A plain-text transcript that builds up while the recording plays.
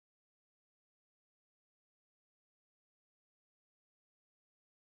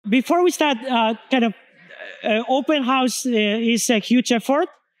before we start, open house is a huge effort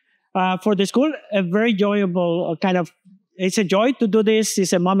for the school. A very enjoyable it's a joy to do this.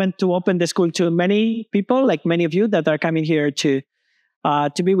 It's a moment to open the school to many people, like many of you that are coming here to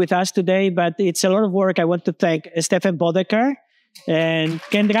be with us today. But it's a lot of work. I want to thank Stephen Bodeker and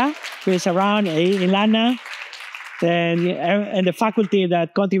Kendra, who is around, Ilana, and the faculty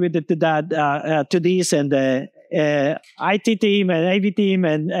that contributed to that, to this, and the IT team and AV team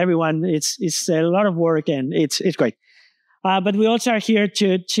and everyone. It's a lot of work, and it's great. But we also are here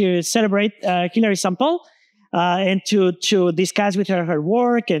to celebrate Hilary Sample and to discuss with her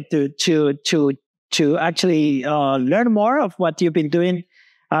work, and to actually learn more of what you've been doing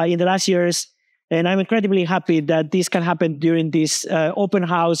in the last years. And I'm incredibly happy that this can happen during this open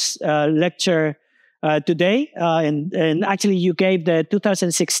house lecture today. And actually, you gave the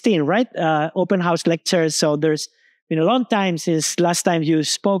 2016, right? Open house lecture. So there's been a long time since last time you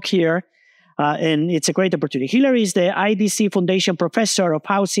spoke here. And it's a great opportunity. Hilary is the IDC Foundation Professor of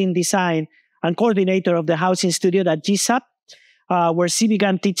Housing Design and coordinator of the Housing Studio at GSAPP, where she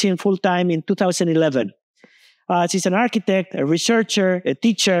began teaching full-time in 2011. She's an architect, a researcher, a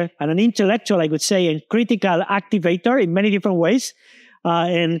teacher, and an intellectual, I would say, and critical activator in many different ways,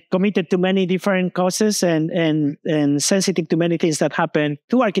 and committed to many different causes and sensitive to many things that happen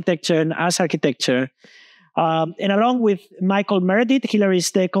to architecture and as architecture. And along with Michael Meredith, Hilary is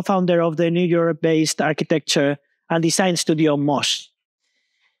the co-founder of the New York-based architecture and design studio MOS.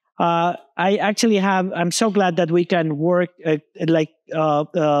 I'm so glad that we can work,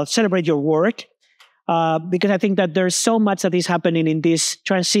 celebrate your work, because I think that there's so much that is happening in this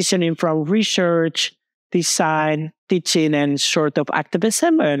transitioning from research, design, teaching, and sort of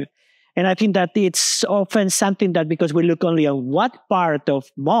activism. And I think that it's often something that, because we look only on what part of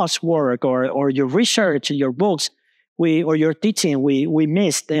MOS work or your research, your books, or your teaching, we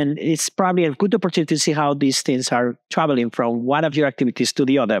missed. And it's probably a good opportunity to see how these things are traveling from one of your activities to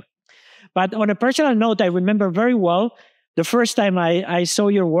the other. But on a personal note, I remember very well the first time I saw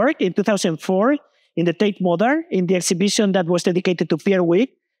your work in 2004 in the Tate Modern, in the exhibition that was dedicated to Pierre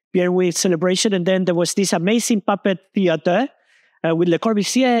Wuille's celebration. And then there was this amazing puppet theater with Le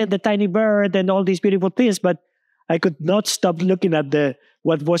Corbusier, the tiny bird, and all these beautiful things. But I could not stop looking at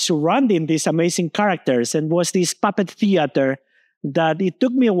what was surrounding these amazing characters, and was this puppet theater that it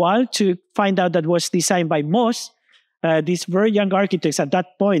took me a while to find out that was designed by MOS. These very young architects at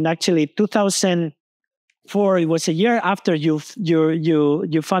that point. Actually, 2004, it was a year after you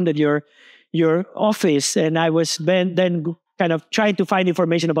funded your office, and I was then kind of trying to find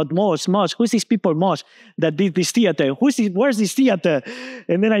information about MOS. Who's these people, MOS, that did this theater? Where's this theater?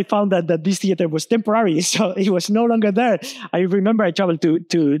 And then I found that this theater was temporary, so it was no longer there. I remember I traveled to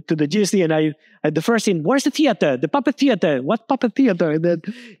the GSD, and the first thing, where's the theater? The puppet theater. What puppet theater? And then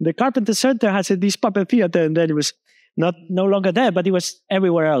the Carpenter Center has this puppet theater, and then it was no longer there, but it was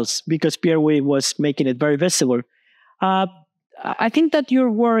everywhere else because Pierre Wuille was making it very visible. I think that your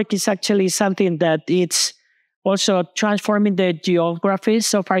work is actually something that it's also transforming the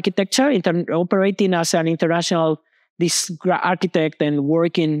geographies of architecture, operating as an international architect and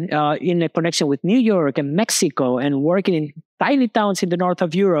working in a connection with New York and Mexico, and working in tiny towns in the north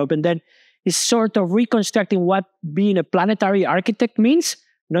of Europe. And then it's sort of reconstructing what being a planetary architect means,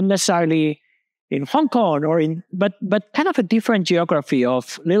 not necessarily in Hong Kong but kind of a different geography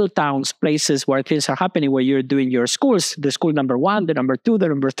of little towns, places where things are happening, where you're doing your schools, the school number 1, the number 2, the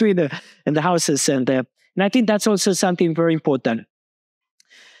number 3, and the houses. And I think that's also something very important.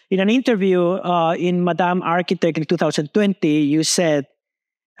 In an interview in Madame Architect in 2020, you said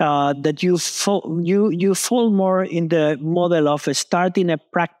that you fall more in the model of starting a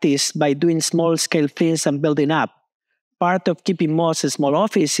practice by doing small-scale things and building up. Part of keeping MOS a small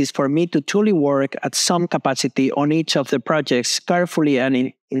office is for me to truly work at some capacity on each of the projects carefully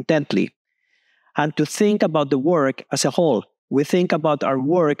and intently, and to think about the work as a whole. We think about our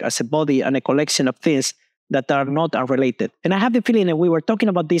work as a body and a collection of things that are not unrelated. And I have the feeling, and we were talking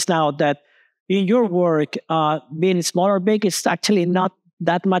about this now, that in your work, being small or big is actually not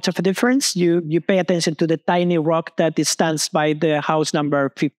that much of a difference. You pay attention to the tiny rock that stands by the house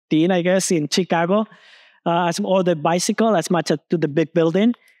number 15, I guess, in Chicago, or the bicycle, as much as to the big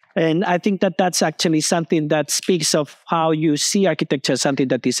building. And I think that that's actually something that speaks of how you see architecture, something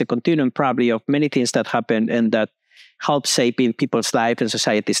that is a continuum probably of many things that happen and that help shaping people's lives and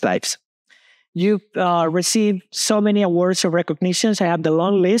society's lives. You've received so many awards or recognitions. I have the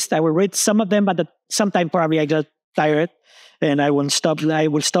long list. I will read some of them, but sometime probably I get tired and I will stop.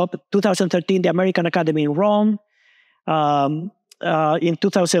 2013, the American Academy in Rome. in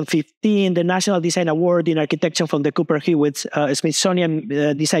 2015 the National Design Award in Architecture from the Cooper Hewitt Smithsonian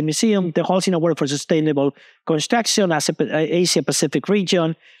Design Museum, the Holcim Award for Sustainable Construction as Asia Pacific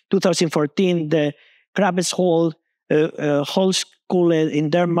region. 2014, the Krabbes Hall School in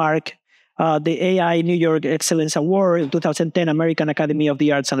Denmark, the AI New York Excellence Award. In 2010, American Academy of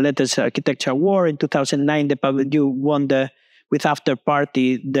the Arts and Letters Architecture Award. In 2009, you won with After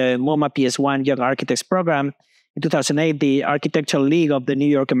Party the MoMA PS1 Young Architects Program. In 2008, the Architectural League of the New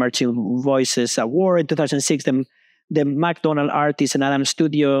York Emerging Voices Award. In 2006, the McDonald Artist and Adam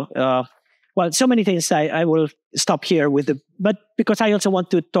Studio. Well, so many things. I will stop here but because I also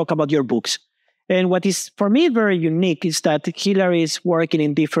want to talk about your books. And what is, for me, very unique is that Hilary is working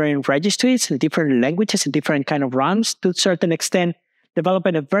in different registries, in different languages, in different kind of realms, to a certain extent,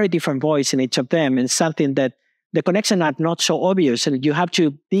 developing a very different voice in each of them, and something that the connections are not so obvious, and you have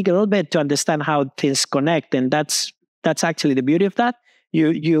to dig a little bit to understand how things connect, and that's actually the beauty of that. You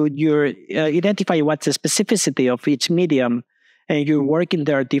identify what's the specificity of each medium, and you're working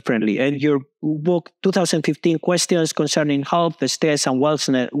there differently. And your book, 2015 Questions Concerning Health, Stress, and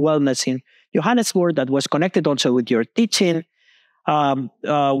Wellness in Johannesburg, that was connected also with your teaching,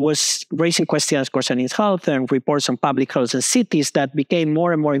 was raising questions concerning health and reports on public health in cities that became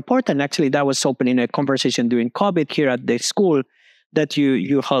more and more important. Actually, that was opening a conversation during COVID here at the school that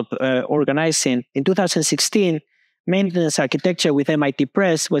you helped organizing. In 2016, maintenance architecture with MIT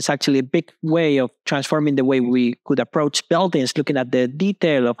Press was actually a big way of transforming the way we could approach buildings, looking at the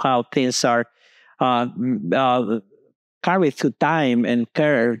detail of how things are carried through time and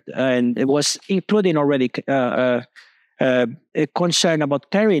care. And it was including already a concern about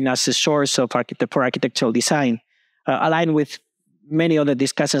caring as a source of for architectural design, aligned with many other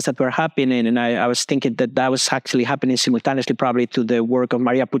discussions that were happening. And I was thinking that was actually happening simultaneously, probably to the work of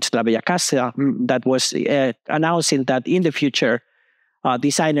Maria Puig de la Bellacasa, that was announcing that in the future,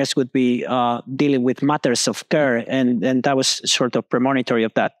 designers would be dealing with matters of care. And that was sort of premonitory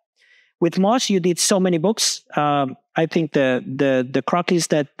of that. With Moss, you did so many books. I think the croquis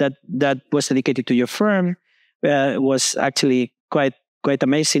that was dedicated to your firm was actually quite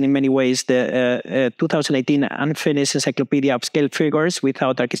amazing in many ways. The 2018 Unfinished Encyclopedia of Scale Figures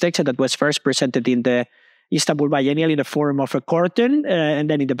Without Architecture that was first presented in the Istanbul Biennial in the form of a curtain, and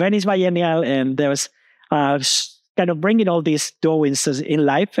then in the Venice Biennial, and there was kind of bringing all these drawings in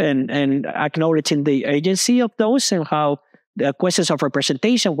life and acknowledging the agency of those and how the questions of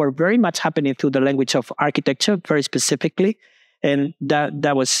representation were very much happening through the language of architecture, very specifically, and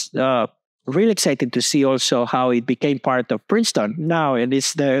that was really exciting to see also how it became part of Princeton now, and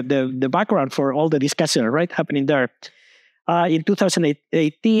it's the background for all the discussion, right, happening there. In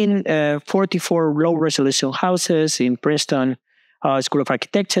 2018, 44 low-resolution houses in Princeton School of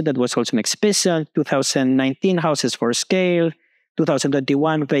Architecture. That was also an exhibition. 2019, Houses for Scale.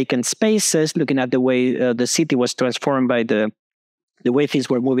 2021, Vacant Spaces, looking at the way the city was transformed by the way things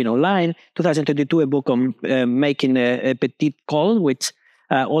were moving online. 2022, a book on making a petite call, which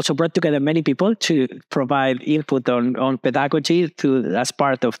also brought together many people to provide input on pedagogy as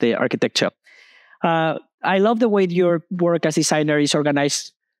part of the architecture. I love the way your work as designer is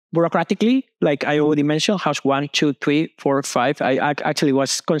organized bureaucratically. Like I already mentioned, house 1, 2, 3, 4, 5. I actually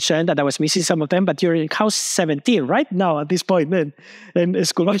was concerned that I was missing some of them, but you're in house 17 right now at this point. And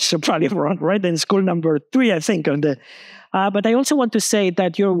school is probably wrong, right? And school number 3, I think. But I also want to say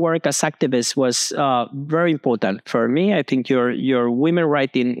that your work as activist was very important for me. I think your Women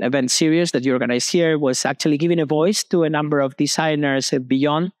Writing event series that you organized here was actually giving a voice to a number of designers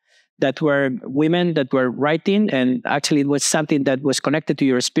beyond that were women that were writing, and actually it was something that was connected to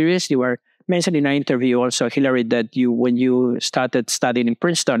your experience. You were mentioning in an interview also, Hilary, that when you started studying in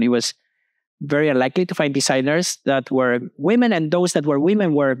Princeton, it was very unlikely to find designers that were women, and those that were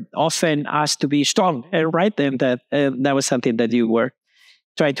women were often asked to be strong, right? And that was something that you were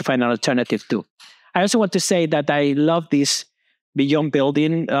trying to find an alternative to. I also want to say that I love this beyond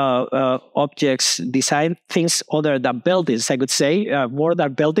building objects design, things other than buildings, I would say, more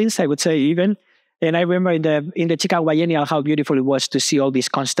than buildings, I would say even. And I remember in the Chicago Biennial how beautiful it was to see all this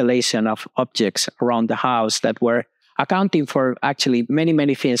constellation of objects around the house that were accounting for actually many,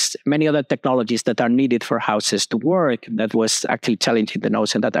 many things, many other technologies that are needed for houses to work. That was actually challenging the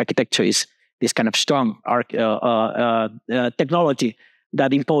notion that architecture is this kind of strong technology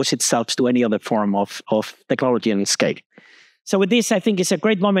that imposes itself to any other form of technology and scale. So with this, I think it's a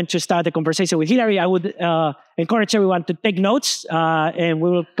great moment to start a conversation with Hilary. I would encourage everyone to take notes, and we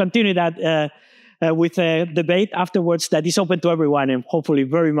will continue that with a debate afterwards that is open to everyone and hopefully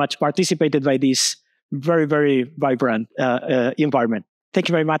very much participated by this very, very vibrant environment. Thank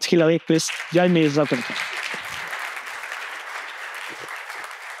you very much, Hilary. Please join me in welcome.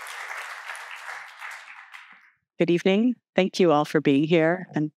 Good evening. Thank you all for being here.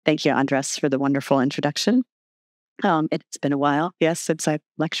 And thank you, Andres, for the wonderful introduction. It's been a while, yes, since I've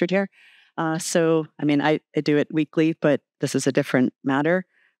lectured here. I do it weekly, but this is a different matter.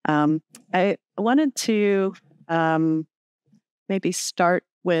 I wanted to maybe start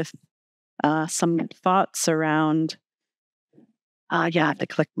with some thoughts around, I have to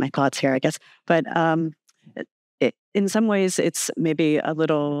collect my thoughts here, I guess. But in some ways, it's maybe a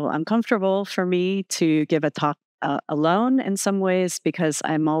little uncomfortable for me to give a talk alone in some ways because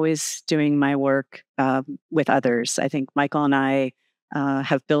I'm always doing my work with others. I think Michael and I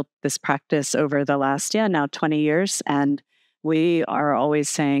have built this practice over the last, now 20 years. And we are always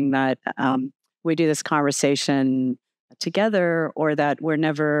saying that we do this conversation together or that we're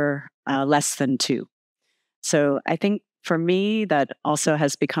never less than two. So I think for me, that also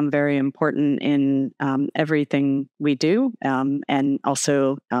has become very important in everything we do, and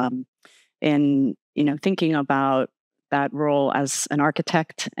also in thinking about that role as an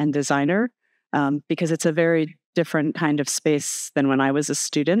architect and designer, because it's a very different kind of space than when I was a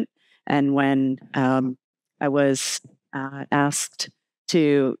student and when I was asked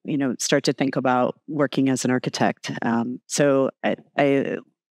to start to think about working as an architect. So I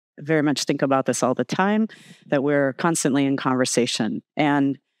very much think about this all the time, that we're constantly in conversation,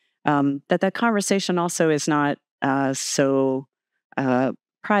 and that conversation also is not so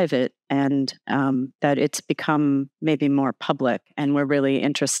private, and that it's become maybe more public, and we're really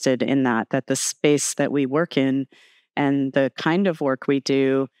interested in that the space that we work in and the kind of work we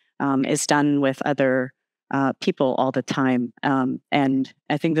do is done with other people all the time. And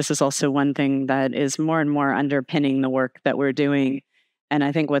I think this is also one thing that is more and more underpinning the work that we're doing. And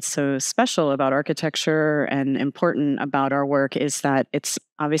I think what's so special about architecture and important about our work is that it's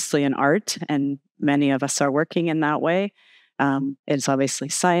obviously an art, and many of us are working in that way. It's obviously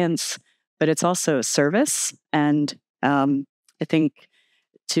science, but it's also service. And I think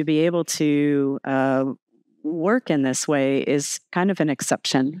to be able to work in this way is kind of an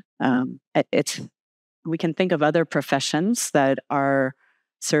exception. We can think of other professions that are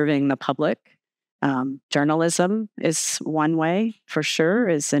serving the public. Journalism is one way, for sure.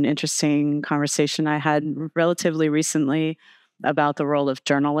 Is an interesting conversation I had relatively recently about the role of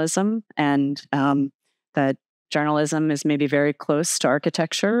journalism, and that journalism is maybe very close to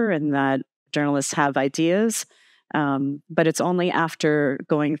architecture, and that journalists have ideas, but it's only after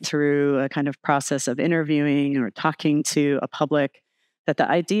going through a kind of process of interviewing or talking to a public that the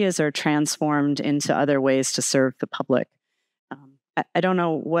ideas are transformed into other ways to serve the public. I don't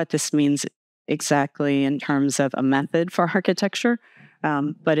know what this means exactly in terms of a method for architecture,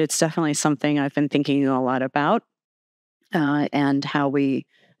 but it's definitely something I've been thinking a lot about, and how we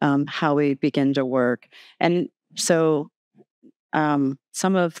begin to work. And so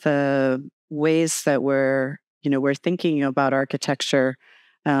some of the ways that we're thinking about architecture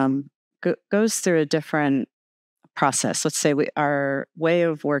goes through a different process. Let's say our way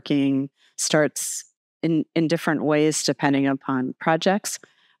of working starts in different ways depending upon projects,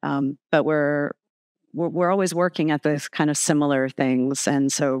 but we're always working at this kind of similar things. And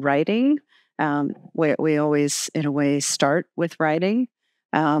so writing, we always in a way start with writing,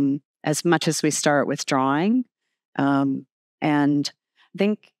 as much as we start with drawing, and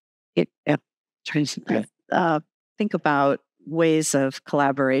think think about ways of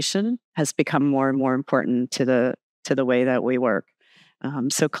collaboration has become more and more important to the way that we work.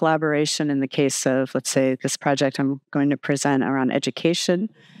 So collaboration in the case of, let's say, this project I'm going to present around education,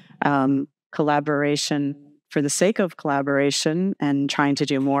 collaboration for the sake of collaboration and trying to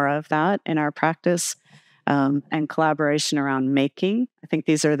do more of that in our practice, and collaboration around making. I think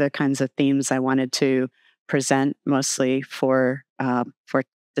these are the kinds of themes I wanted to present mostly for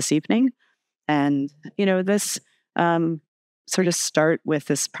this evening. And, this sort of start with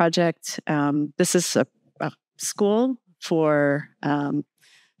this project. This is a school for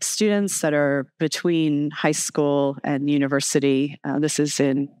students that are between high school and university. This is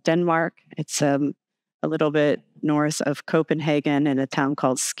in Denmark. It's a little bit north of Copenhagen in a town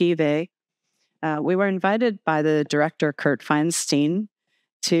called Skive. We were invited by the director, Kurt Feinstein,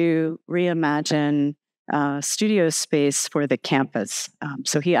 to reimagine studio space for the campus.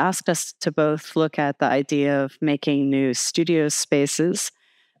 So he asked us to both look at the idea of making new studio spaces,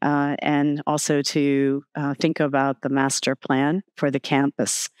 and also to think about the master plan for the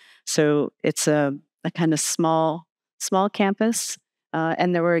campus. So it's a kind of small campus,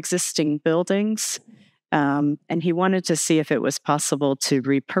 and there were existing buildings. And he wanted to see if it was possible to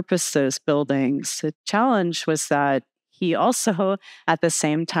repurpose those buildings. The challenge was that he also, at the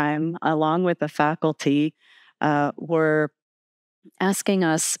same time, along with the faculty, were asking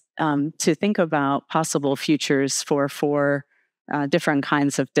us to think about possible futures for four different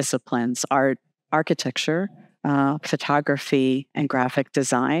kinds of disciplines: art, architecture, photography, and graphic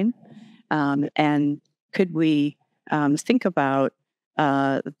design. And could we think about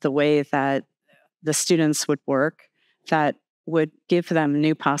the way that the students would work that would give them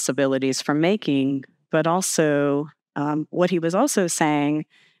new possibilities for making, but also what he was also saying,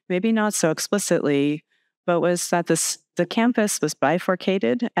 maybe not so explicitly, but was that the campus was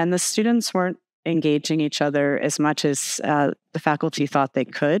bifurcated and the students weren't engaging each other as much as the faculty thought they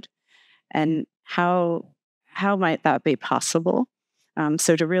could, and how might that be possible?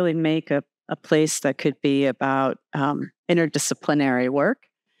 So to really make a place that could be about interdisciplinary work.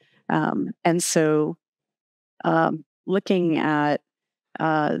 And so looking at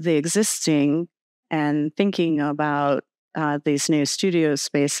the existing and thinking about these new studio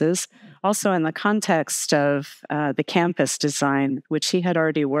spaces, also in the context of the campus design, which he had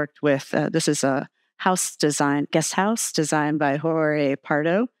already worked with. This is a house design, guest house designed by Jorge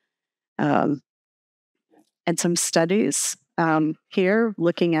Pardo, and some studies here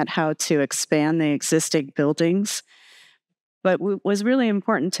looking at how to expand the existing buildings. But what was really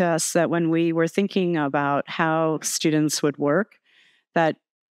important to us that when we were thinking about how students would work, that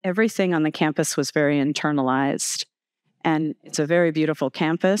everything on the campus was very internalized. And it's a very beautiful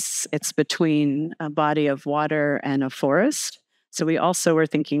campus. It's between a body of water and a forest. So we also were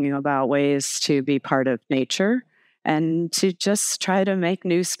thinking about ways to be part of nature and to just try to make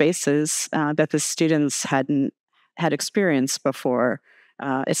new spaces that the students hadn't had experienced before.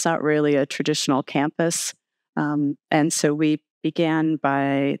 It's not really a traditional campus. And so we began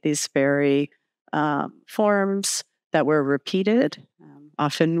by these very forms that were repeated.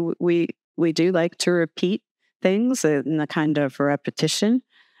 Often we do like to repeat things in a kind of repetition.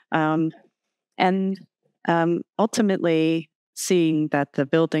 And ultimately seeing that the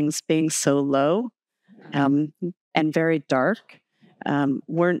buildings being so low and very dark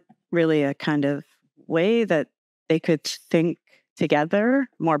weren't really a kind of way that they could think together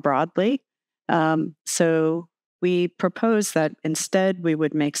more broadly. So we proposed that instead we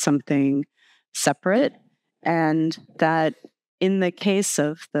would make something separate, and that in the case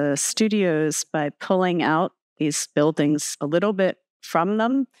of the studios, by pulling out these buildings a little bit from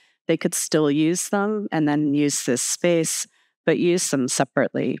them, they could still use them and then use this space, but use them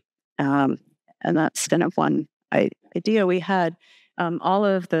separately. And that's kind of one idea we had. All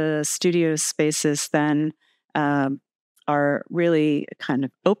of the studio spaces then are really kind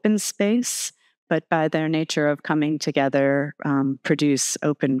of open space, but by their nature of coming together, produce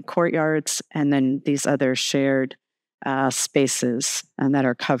open courtyards and then these other shared spaces that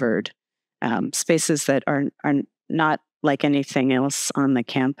are covered, spaces that are not like anything else on the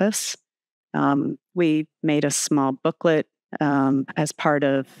campus. We made a small booklet as part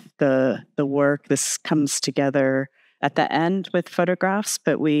of the work. This comes together at the end with photographs,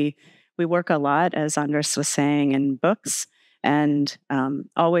 but we work a lot, as Andres was saying, in books. And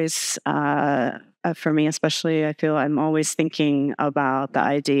always, for me especially, I feel I'm always thinking about the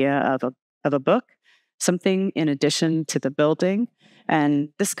idea of a book, something in addition to the building. And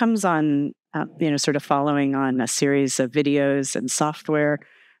this comes on, sort of following on a series of videos and software.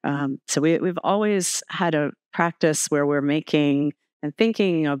 So we've always had a practice where we're making and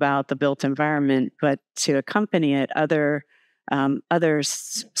thinking about the built environment, but to accompany it, other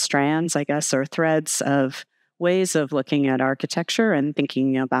strands, I guess, or threads of ways of looking at architecture and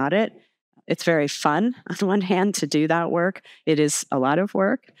thinking about it. It's very fun, on one hand, to do that work. It is a lot of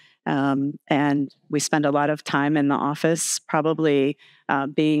work. And we spend a lot of time in the office, probably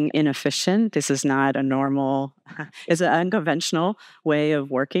being inefficient. This is not a normal, it's an unconventional way of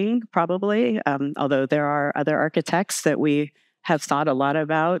working, probably, although there are other architects that we have thought a lot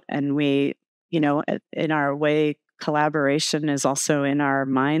about. And we, in our way, collaboration is also in our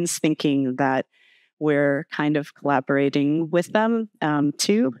minds, thinking that we're kind of collaborating with them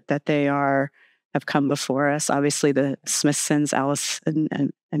too, that they have come before us. Obviously, the Smithsons, Alice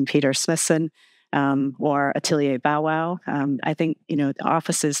and Peter Smithson, or Atelier Bow Wow. I think the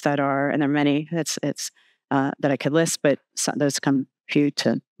offices that are, and there are many. It's that I could list, but those come few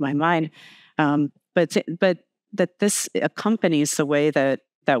to my mind. But that this accompanies the way that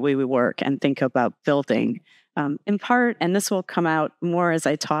we work and think about building. In part, and this will come out more as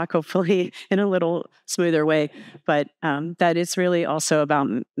I talk, hopefully in a little smoother way, but that it's really also about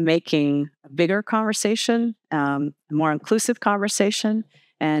making a bigger conversation, a more inclusive conversation,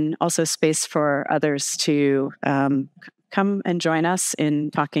 and also space for others to come and join us in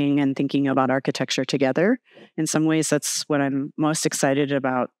talking and thinking about architecture together. In some ways, that's what I'm most excited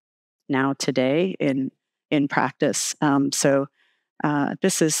about now today in practice. So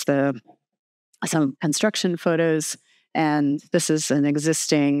this is some construction photos, and this is an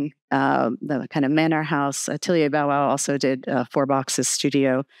existing the kind of manor house. Atelier Bow Wow also did 4 Boxes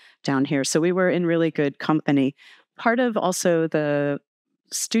studio down here. So we were in really good company. Part of also the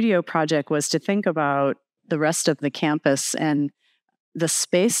studio project was to think about the rest of the campus and the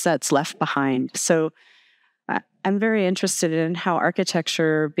space that's left behind. So I'm very interested in how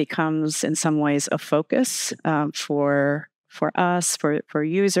architecture becomes, in some ways, a focus for us, for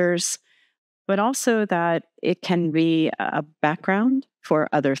users, but also that it can be a background for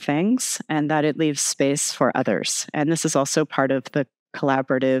other things and that it leaves space for others. And this is also part of the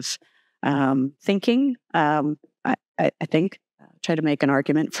collaborative thinking. I think try to make an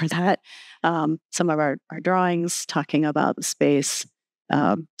argument for that. Some of our drawings talking about the space,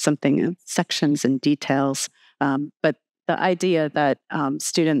 something in sections and details, but the idea that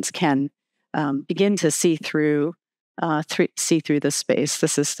students can begin to see through the space.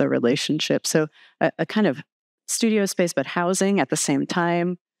 This is the relationship. So a kind of studio space, but housing at the same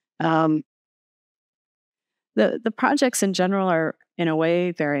time. The projects in general are, in a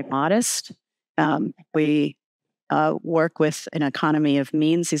way, very modest. We work with an economy of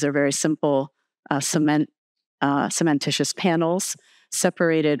means. These are very simple cementitious panels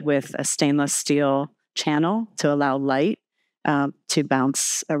separated with a stainless steel channel to allow light to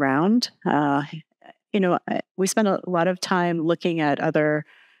bounce around. We spend a lot of time looking at other,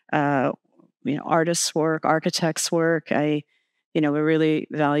 artists' work, architects' work. We really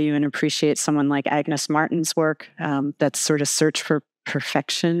value and appreciate someone like Agnes Martin's work. That's sort of search for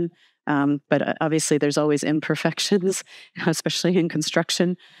perfection. But obviously, there's always imperfections, especially in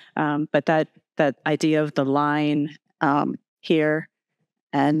construction. But that idea of the line here,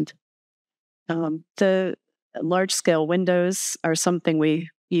 and the large-scale windows are something we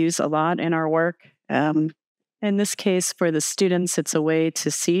use a lot in our work. In this case, for the students, it's a way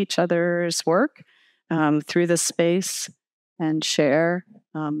to see each other's work through the space and share.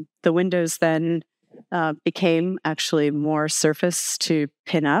 The windows then became actually more surface to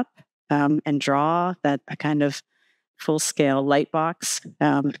pin up and draw a kind of full-scale light box,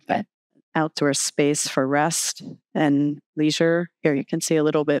 outdoor space for rest and leisure. Here you can see a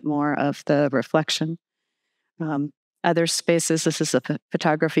little bit more of the reflection. Other spaces, this is a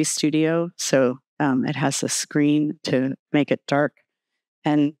photography studio, so it has a screen to make it dark,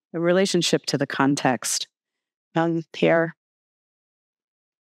 and a relationship to the context. Here,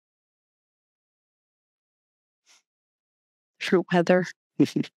 true weather.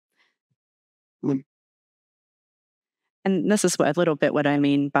 And this is a little bit what I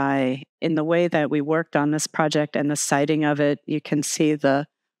mean by, in the way that we worked on this project and the siting of it, you can see the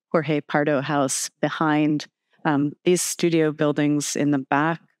Jorge Pardo house behind. These studio buildings in the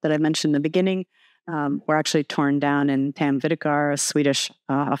back that I mentioned in the beginning were actually torn down, and Tam Videkar, a Swedish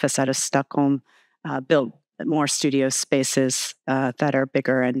office out of Stockholm, built more studio spaces that are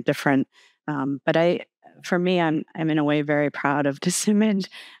bigger and different. But for me, I'm in a way very proud of this image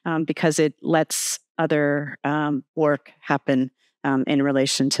because it lets other work happen in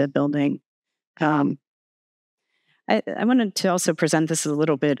relation to building. I wanted to also present this as a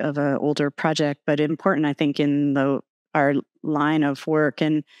little bit of an older project, but important, I think, in our line of work.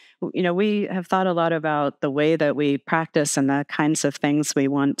 And, we have thought a lot about the way that we practice and the kinds of things we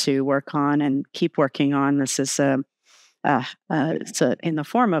want to work on and keep working on. This is it's in the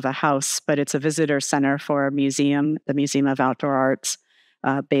form of a house, but it's a visitor center for a museum, the Museum of Outdoor Arts,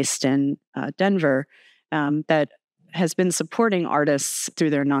 based in Denver, that has been supporting artists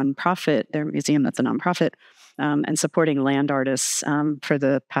through their museum that's a nonprofit, and supporting land artists for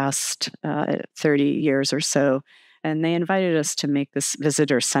the past 30 years or so. And they invited us to make this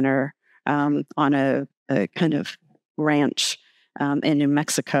visitor center on a kind of ranch in New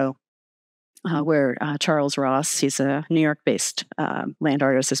Mexico, where Charles Ross, he's a New York-based land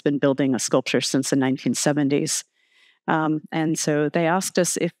artist, has been building a sculpture since the 1970s. And so they asked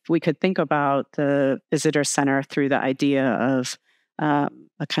us if we could think about the visitor center through the idea of a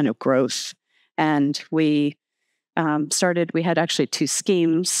kind of growth. And we had actually 2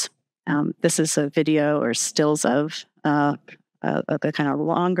 schemes. This is a video or stills of the kind of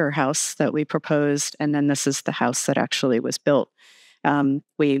longer house that we proposed. And then this is the house that actually was built.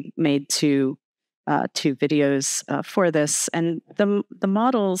 We made two videos for this. And the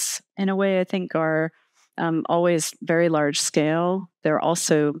models, in a way, I think are always very large scale. They're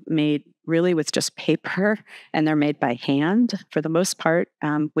also made really with just paper, and they're made by hand for the most part.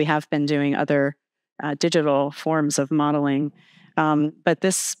 We have been doing other digital forms of modeling, but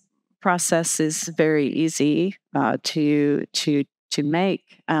this process is very easy to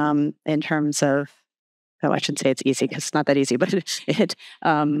make in terms of I shouldn't say it's easy because it's not that easy, but it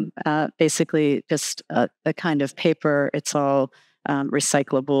basically just a kind of paper. It's all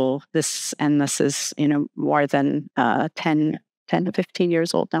recyclable. This is, more than 10 to 15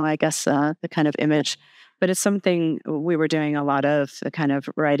 years old now, I guess, the kind of image. But it's something we were doing a lot of, kind of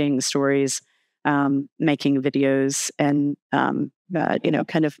writing stories, making videos, and,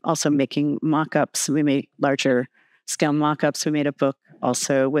 kind of also making mock-ups. We made larger scale mock-ups. We made a book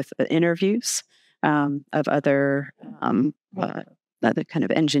also with interviews of other kind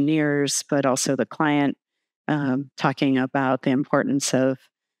of engineers, but also the client, talking about the importance of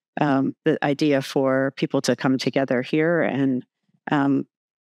the idea for people to come together here and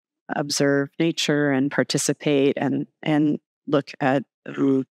observe nature and participate and look at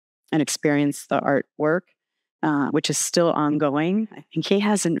and experience the artwork, which is still ongoing. I think he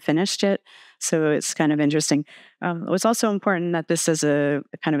hasn't finished it, so it's kind of interesting. It was also important that this is a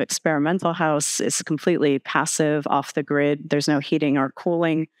kind of experimental house. It's completely passive, off the grid. There's no heating or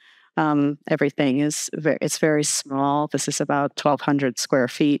cooling. Everything is it's very small. This is about 1,200 square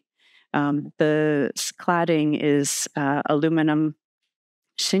feet. The cladding is aluminum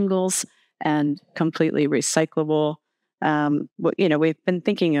shingles and completely recyclable. We've been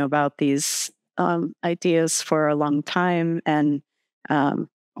thinking about these ideas for a long time, and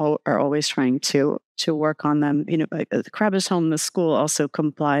are always trying to work on them. The Krabbes home, the school, also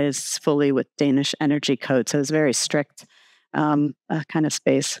complies fully with Danish energy code, so it's very strict kind of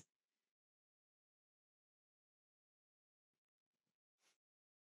space.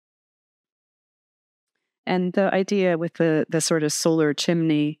 And the idea with the sort of solar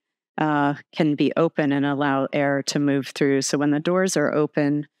chimney can be open and allow air to move through. So when the doors are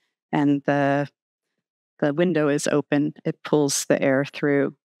open and the window is open, it pulls the air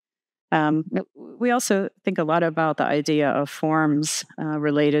through. We also think a lot about the idea of forms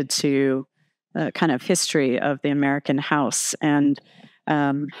related to kind of history of the American house. And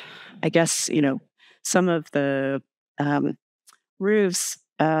I guess, some of the roofs,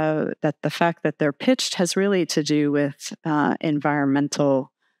 that the fact that they're pitched has really to do with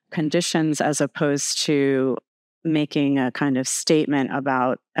environmental conditions as opposed to making a kind of statement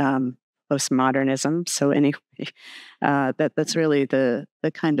about postmodernism. So anyway, that's really the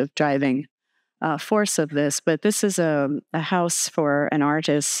kind of driving force of this. But this is a house for an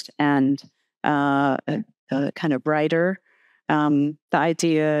artist and a kind of writer. The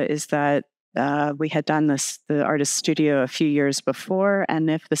idea is that we had done the artist studio a few years before, and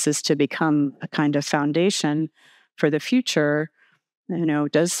if this is to become a kind of foundation for the future,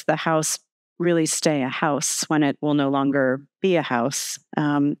 does the house really stay a house when it will no longer be a house?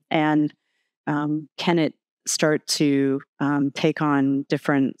 And can it start to take on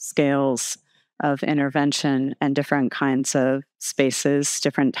different scales of intervention and different kinds of spaces,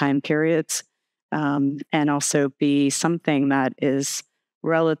 different time periods, and also be something that is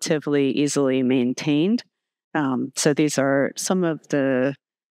relatively easily maintained? So these are some of the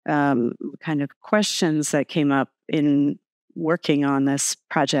kind of questions that came up in working on this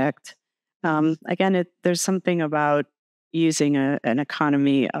project. Again, there's something about using an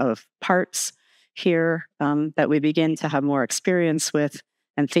economy of parts here that we begin to have more experience with,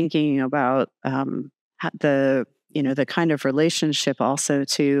 and thinking about the kind of relationship also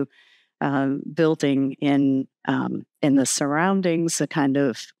to building in the surroundings, a kind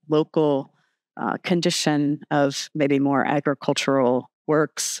of local condition of maybe more agricultural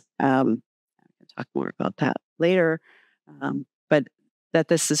works. I can talk more about that later, but that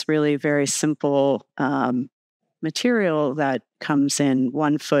this is really very simple material that comes in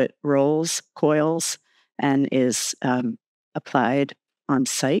 1-foot rolls, coils, and is applied on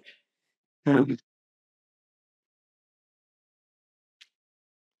site. A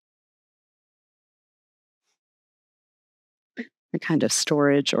kind of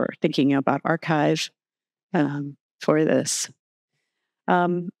storage or thinking about archive for this.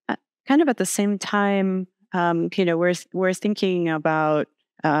 Kind of at the same time, we're thinking about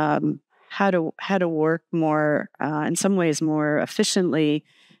how to work more, in some ways, more efficiently,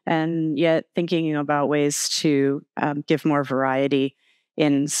 and yet thinking about ways to give more variety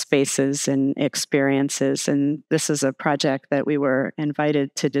in spaces and experiences. And this is a project that we were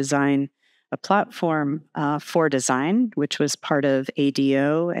invited to design a platform for design, which was part of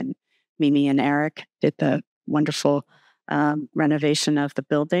ADO, and Mimi and Eric did the wonderful renovation of the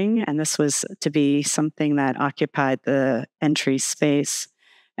building. And this was to be something that occupied the entry space.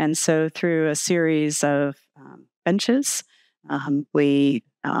 And so through a series of benches, we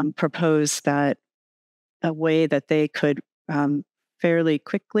proposed that a way that they could fairly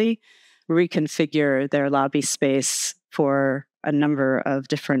quickly reconfigure their lobby space for a number of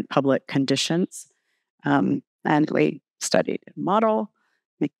different public conditions. And we studied models.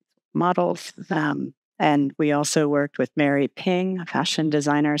 And we also worked with Mary Ping, a fashion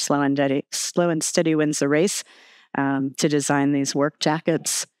designer, slow and steady wins the race, to design these work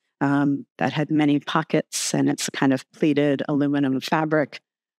jackets that had many pockets, and it's kind of pleated aluminum fabric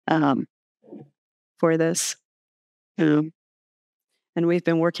for this. And we've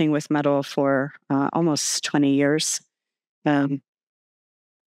been working with metal for almost 20 years in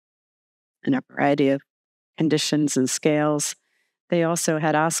a variety of conditions and scales. They also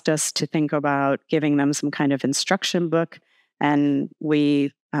had asked us to think about giving them some kind of instruction book, and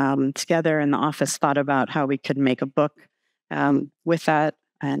we together in the office thought about how we could make a book with that.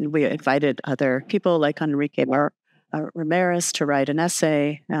 And we invited other people like Enrique Ramirez to write an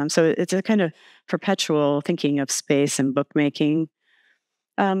essay. So it's a kind of perpetual thinking of space and bookmaking.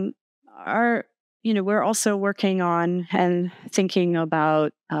 We're also working on and thinking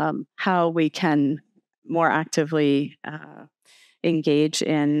about how we can more actively engage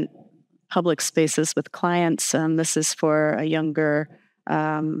in public spaces with clients. This is for a younger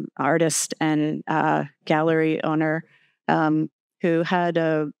artist and gallery owner who had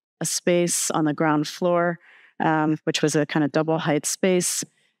a space on the ground floor, which was a kind of double height space,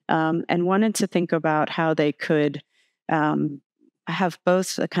 and wanted to think about how they could have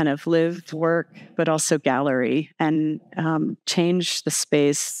both a kind of lived work, but also gallery, and change the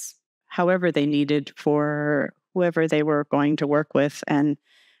space however they needed for whoever they were going to work with. And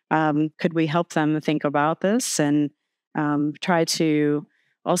could we help them think about this and try to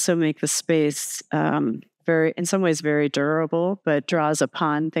also make the space in some ways very durable, but draws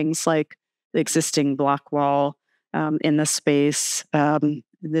upon things like the existing block wall in the space,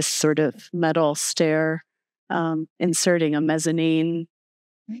 this sort of metal stair, inserting a mezzanine,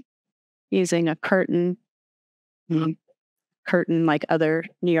 using a curtain like other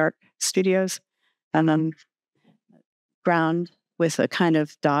New York studios, and then ground with a kind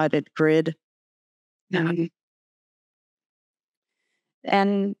of dotted grid.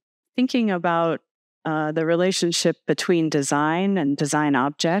 And thinking about the relationship between design and design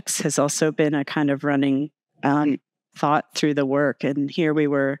objects has also been a kind of running thought through the work. And here we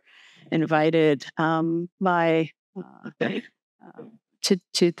were invited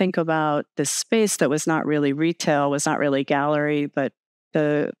to think about this space that was not really retail, was not really gallery, but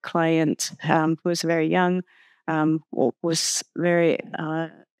the client, who was very young, was very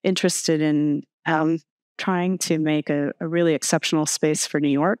interested in trying to make a really exceptional space for New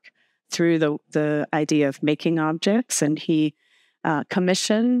York through the idea of making objects. And he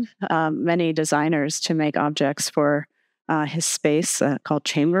commissioned many designers to make objects for his space called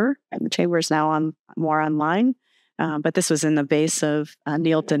Chamber. And the Chamber is now more online. But this was in the base of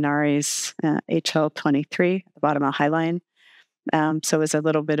Neil Denari's HL23 at the bottom of Highline. So it was a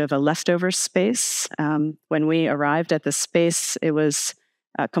little bit of a leftover space. When we arrived at the space, it was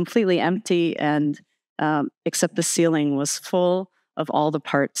completely empty, and except the ceiling was full of all the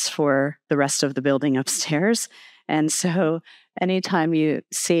parts for the rest of the building upstairs. And so anytime you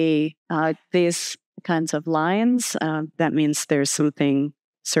see these kinds of lines, that means there's something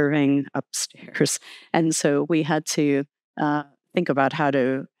serving upstairs. And so we had to think about how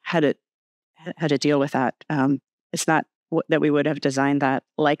to deal with that. It's not that we would have designed that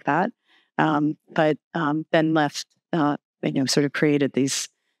like that, but then left, sort of created these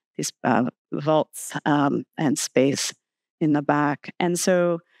vaults and space in the back. And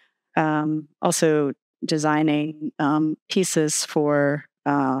so also designing pieces for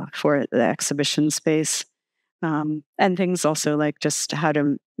the exhibition space, and things also like just how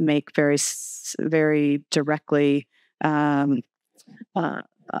to make very, very directly kind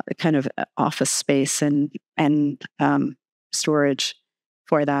of office space and storage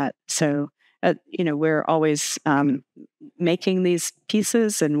for that. So, we're always making these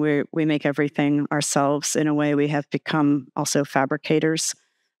pieces, and we make everything ourselves. In a way, we have become also fabricators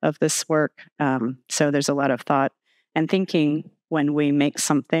of this work. So there's a lot of thought and thinking when we make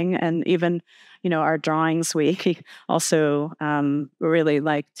something, and even, our drawings, we also really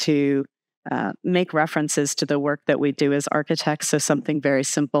like to make references to the work that we do as architects. So something very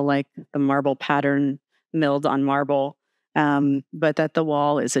simple like the marble pattern milled on marble, but that the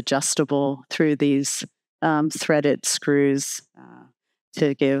wall is adjustable through these threaded screws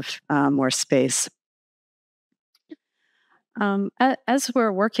to give more space. As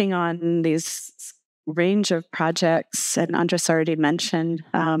we're working on these range of projects, and Andres already mentioned,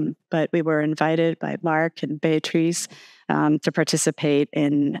 but we were invited by Mark and Beatrice to participate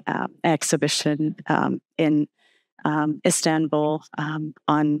in an exhibition in Istanbul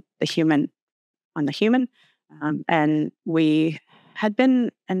on the human. And we had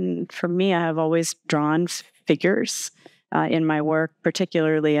been, and for me, I have always drawn figures in my work,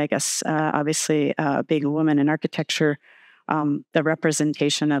 particularly, I guess, obviously, being a woman in architecture, the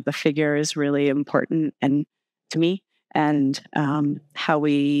representation of the figure is really important and to me. And how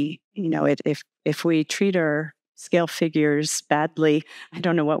we, if we treat our scale figures badly, I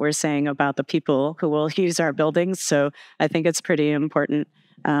don't know what we're saying about the people who will use our buildings. So I think it's pretty important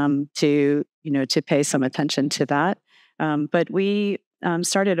to pay some attention to that. But we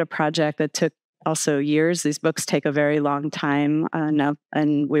started a project that took also years. These books take a very long time,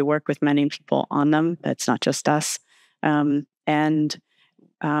 and we work with many people on them. It's not just us. And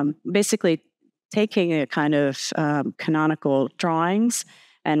basically taking a kind of canonical drawings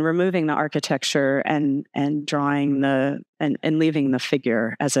and removing the architecture and drawing and leaving the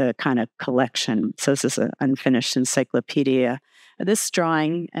figure as a kind of collection. So this is an unfinished encyclopedia. This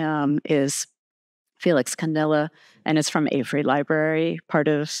drawing is Felix Candela, and it's from Avery Library. Part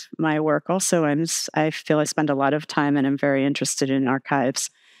of my work also, I feel I spend a lot of time and I'm very interested in archives.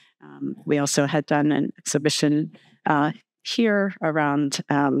 We also had done an exhibition here around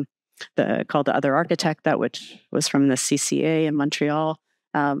called The Other Architect, which was from the CCA in Montreal,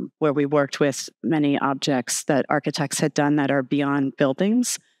 where we worked with many objects that architects had done that are beyond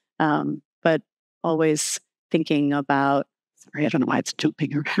buildings, but always thinking about, sorry, I don't know why it's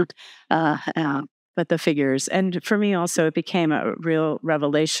jumping around, but the figures. And for me also, it became a real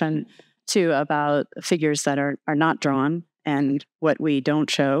revelation too about figures that are not drawn and what we don't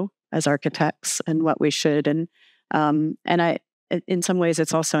show as architects and what we should. And I, in some ways,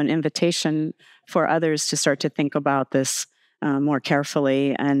 it's also an invitation for others to start to think about this more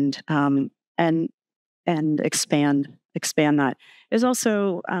carefully and expand that. Is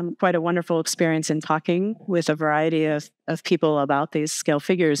also quite a wonderful experience in talking with a variety of people about these scale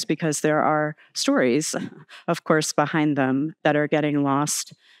figures, because there are stories, of course, behind them that are getting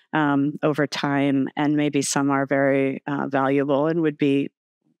lost over time, and maybe some are very valuable and would be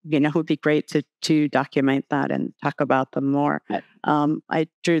great to document that and talk about them more. I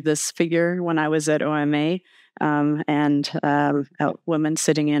drew this figure when I was at OMA, and a woman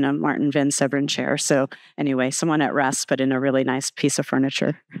sitting in a Martin Van Severen chair. So anyway, someone at rest, but in a really nice piece of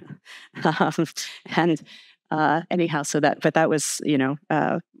furniture. Anyhow, but that was,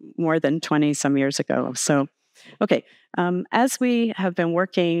 more than 20 some years ago. So, okay. As we have been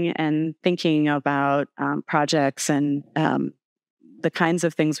working and thinking about projects and the kinds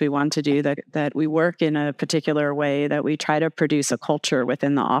of things we want to do, that we work in a particular way, that we try to produce a culture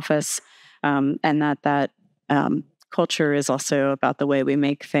within the office, and that culture is also about the way we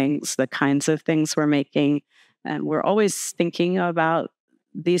make things, the kinds of things we're making. And we're always thinking about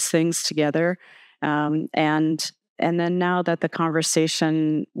these things together. And then now that the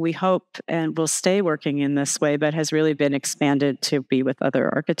conversation, we hope, and will stay working in this way, but has really been expanded to be with other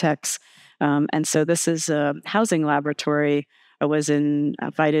architects. And so this is a housing laboratory. I was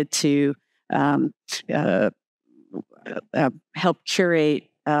invited to help curate,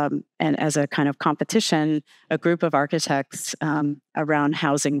 and as a kind of competition, a group of architects around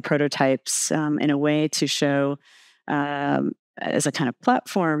housing prototypes in a way to show as a kind of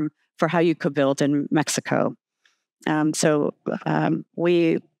platform for how you could build in Mexico. So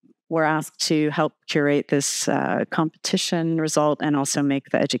we were asked to help curate this competition result and also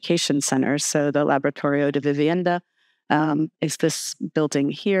make the education center. So the Laboratorio de Vivienda is this building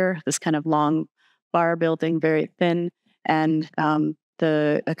here, this kind of long bar building, very thin, and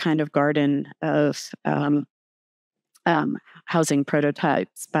a kind of garden of housing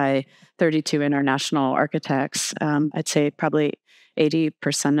prototypes by 32 international architects. I'd say probably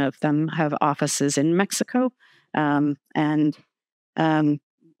 80% of them have offices in Mexico, and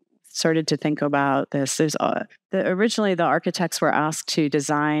started to think about this. Originally, the architects were asked to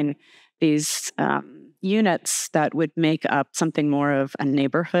design these units that would make up something more of a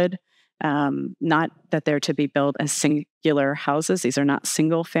neighborhood. Not that they're to be built as singular houses. These are not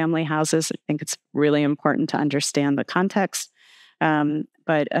single family houses. I think it's really important to understand the context.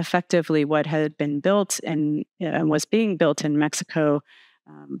 But effectively, what had been built and was being built in Mexico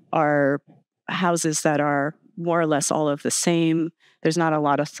are houses that are more or less all of the same. There's not a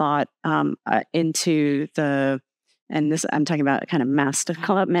lot of thought into and this I'm talking about kind of mass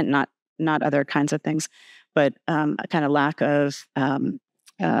development, not other kinds of things, but a kind of lack of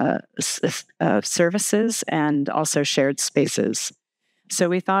services and also shared spaces. So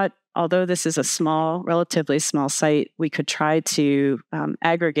we thought, although this is a relatively small site, we could try to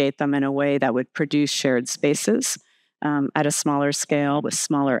aggregate them in a way that would produce shared spaces at a smaller scale with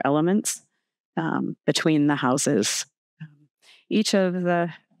smaller elements between the houses. Each of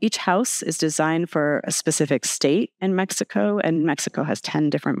the each house is designed for a specific state in Mexico, and Mexico has 10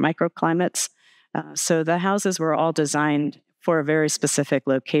 different microclimates. So the houses were all designed for a very specific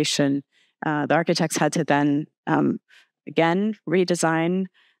location. The architects had to then, again, redesign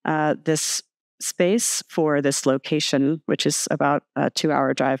this space for this location, which is about a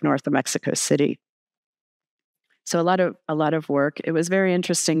 2-hour drive north of Mexico City. So a lot of work. It was very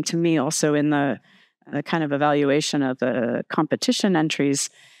interesting to me also in the kind of evaluation of the competition entries,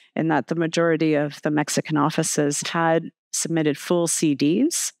 in that the majority of the Mexican offices had submitted full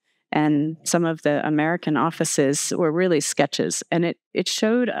CDs, and some of the American offices were really sketches. And it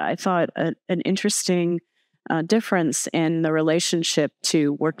showed, I thought, an interesting difference in the relationship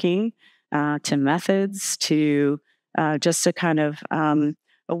to working, to methods, to just a kind of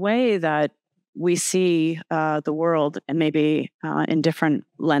a way that we see the world, and maybe in different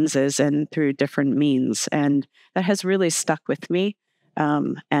lenses and through different means. And that has really stuck with me.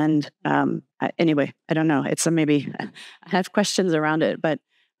 Anyway, I don't know. It's maybe I have questions around it, but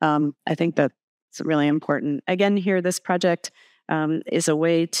I think that's really important. Again, here, this project is a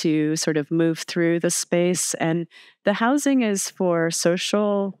way to sort of move through the space. And the housing is for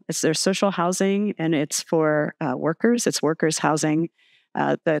social, there's social housing, and it's for workers. It's workers' housing.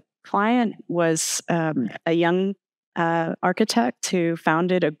 The client was a young architect who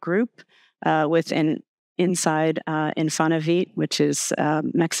founded a group inside Infonavit, which is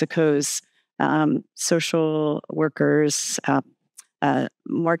Mexico's social workers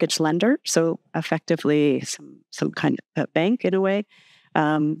mortgage lender. So effectively some kind of a bank in a way.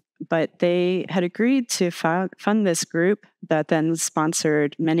 But they had agreed to fund this group that then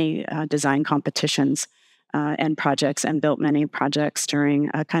sponsored many design competitions and projects, and built many projects during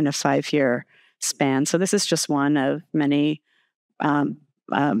a kind of 5-year span. So this is just one of many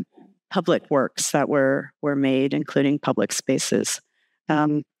public works that were made, including public spaces.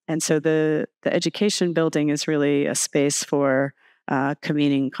 And so the education building is really a space for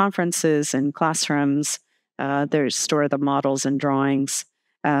convening conferences and classrooms. There's store the models and drawings,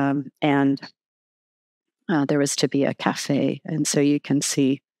 and there was to be a cafe. And so you can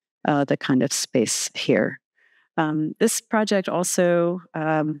see the kind of space here. This project also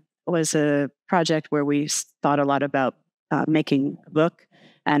was a project where we thought a lot about making a book.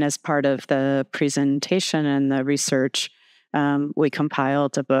 And as part of the presentation and the research, we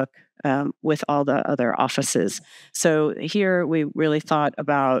compiled a book with all the other offices. So here we really thought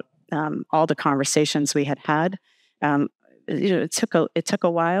about all the conversations we had. It took a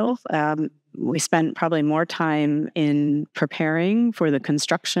while. We spent probably more time in preparing for the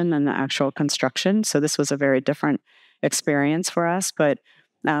construction than the actual construction. So this was a very different experience for us. But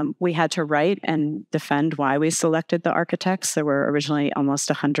we had to write and defend why we selected the architects. There were originally almost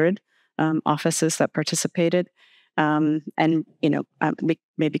 100 offices that participated. And, we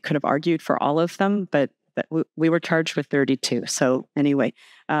maybe could have argued for all of them, but we were charged with 32. So anyway,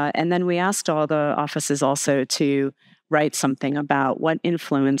 and then we asked all the offices also to write something about what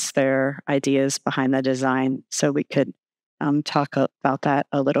influenced their ideas behind the design, so we could talk about that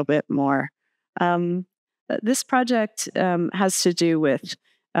a little bit more. This project has to do with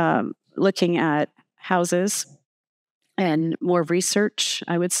looking at houses and more research,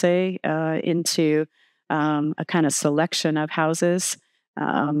 I would say, into a kind of selection of houses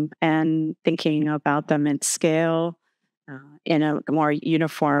and thinking about them in scale in a more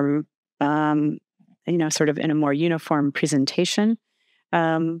uniform, sort of in a more uniform presentation.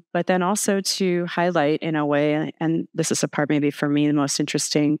 But then also to highlight in a way, and this is a part maybe for me the most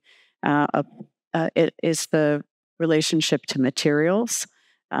interesting, it is the relationship to materials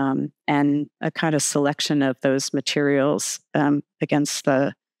and a kind of selection of those materials against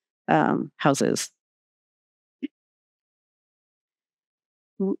the houses.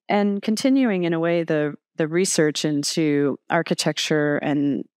 And continuing in a way the research into architecture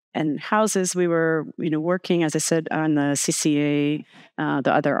and houses, we were working, as I said, on the CCA,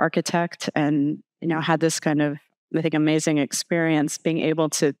 the other architect, and had this kind of, I think, amazing experience being able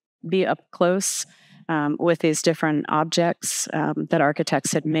to be up close with these different objects that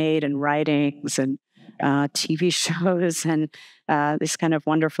architects had made, and writings and TV shows and these kind of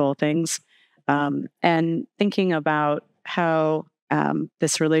wonderful things, and thinking about how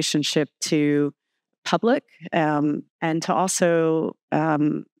this relationship to public and to also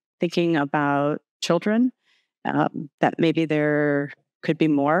thinking about children, that maybe there could be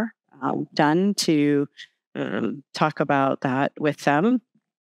more done to talk about that with them,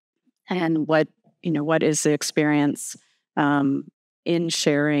 and what is the experience in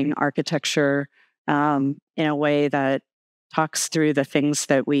sharing architecture in a way that talks through the things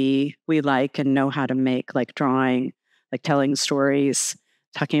that we like and know how to make, like drawing, like telling stories,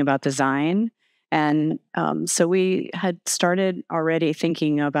 talking about design. And so we had started already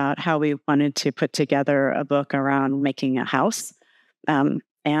thinking about how we wanted to put together a book around making a house.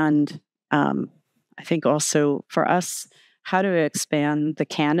 And I think also for us, how to expand the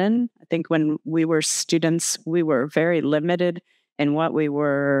canon. I think when we were students, we were very limited in what we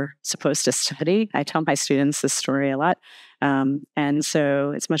were supposed to study. I tell my students this story a lot. And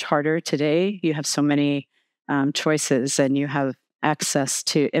so it's much harder today. You have so many choices and you have access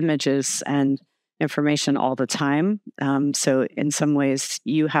to images and information all the time. So in some ways,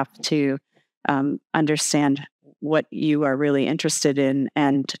 you have to understand what you are really interested in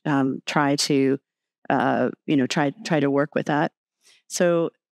and try to try to work with that.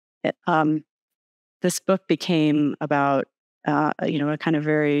 So this book became about a kind of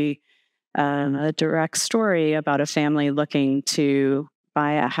very a direct story about a family looking to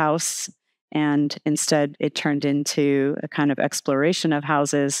buy a house, and instead it turned into a kind of exploration of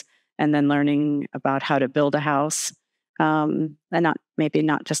houses and then learning about how to build a house, and not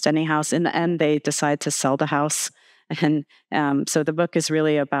just any house. In the end, they decide to sell the house. And so the book is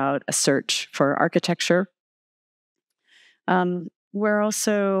really about a search for architecture. We're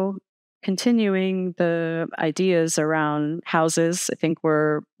also continuing the ideas around houses. I think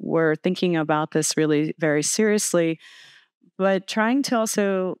we're thinking about this really very seriously, but trying to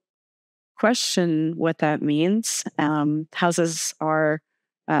also question what that means. Houses are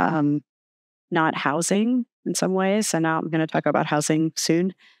not housing in some ways, and now I'm going to talk about housing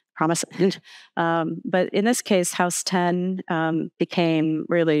soon. Promise. But in this case, House 10 became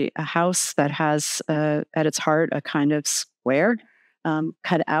really a house that has at its heart a kind of square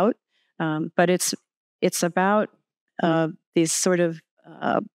cut out. But it's about these sort of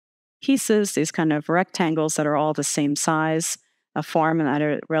pieces, these kind of rectangles that are all the same size, a form and that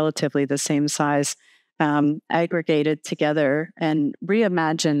are relatively the same size, aggregated together and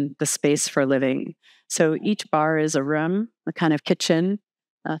reimagine the space for living. So each bar is a room, a kind of kitchen,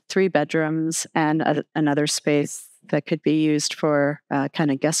 3 bedrooms, and another space that could be used for kind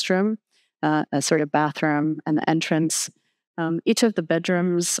of guest room, a sort of bathroom, and the entrance. Each of the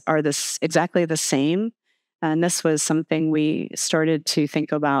bedrooms are exactly the same. And this was something we started to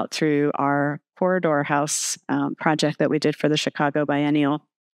think about through our corridor house project that we did for the Chicago Biennial.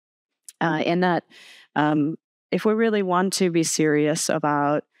 In that, if we really want to be serious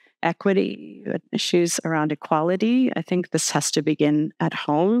about equity, issues around equality, I think this has to begin at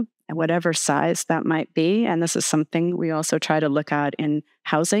home, at whatever size that might be. And this is something we also try to look at in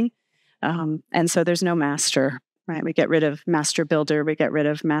housing. And so there's no master, right? We get rid of master builder, we get rid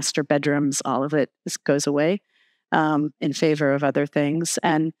of master bedrooms, all of it just goes away in favor of other things.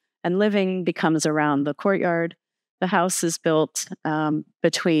 And living becomes around the courtyard. The house is built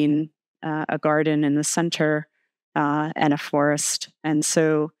between a garden in the center and a forest. And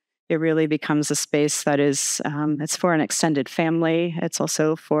so it really becomes a space that is, it's for an extended family. It's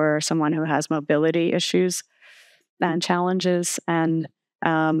also for someone who has mobility issues and challenges. And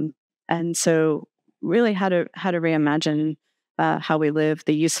so really how to reimagine how we live,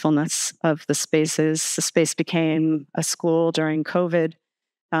 the usefulness of the spaces. The space became a school during COVID.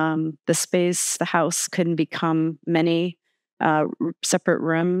 The house can become many separate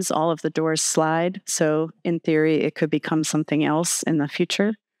rooms. All of the doors slide. So in theory, it could become something else in the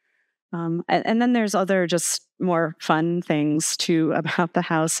future. And then there's other just more fun things too about the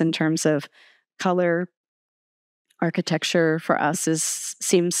house in terms of color. Architecture for us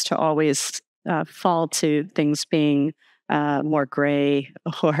seems to always fall to things being more gray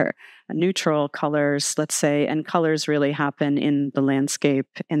or neutral colors, let's say, and colors really happen in the landscape,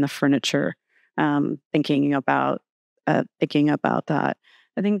 in the furniture. Thinking about that.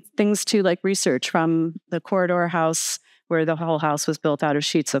 I think things too like research from the corridor house, where the whole house was built out of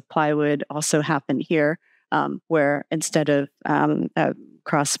sheets of plywood, also happened here, where instead of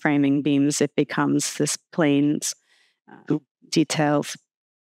cross framing beams, it becomes this planes details.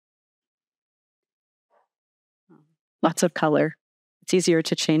 Lots of color. It's easier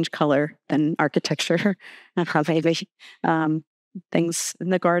to change color than architecture. Maybe things in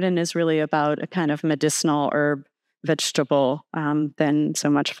the garden is really about a kind of medicinal herb vegetable than so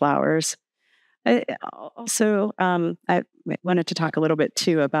much flowers. I wanted to talk a little bit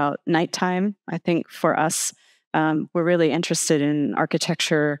too about nighttime. I think for us, we're really interested in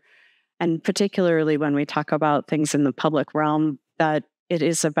architecture, and particularly when we talk about things in the public realm, that it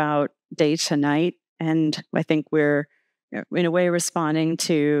is about day to night. And I think we're, in a way, responding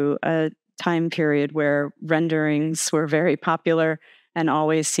to a time period where renderings were very popular and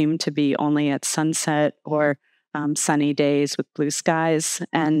always seemed to be only at sunset or sunny days with blue skies.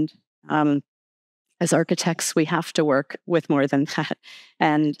 And as architects, we have to work with more than that.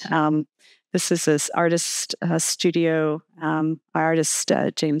 And this is this artist studio, our artist,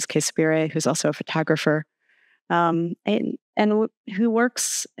 James K. who's also a photographer, and who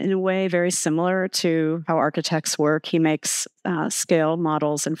works in a way very similar to how architects work. He makes scale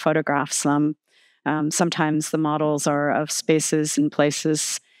models and photographs them. Sometimes the models are of spaces and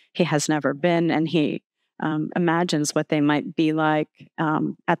places he has never been, and he imagines what they might be like.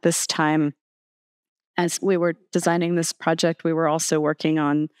 At this time, as we were designing this project, we were also working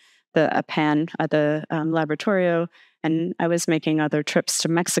on a pan at the laboratorio, and I was making other trips to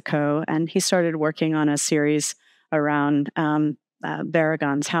Mexico, and he started working on a series around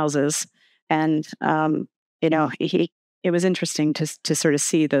Barragan's houses. And, it was interesting to sort of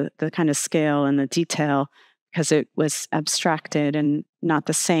see the kind of scale and the detail, because it was abstracted and not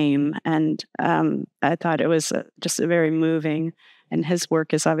the same. And I thought it was just a very moving, and his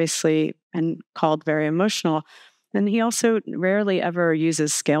work is obviously and called very emotional. And he also rarely ever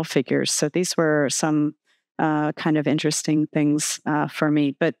uses scale figures. So these were some kind of interesting things for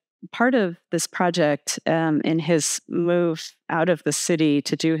me. But part of this project, in his move out of the city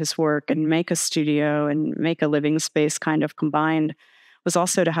to do his work and make a studio and make a living space kind of combined, was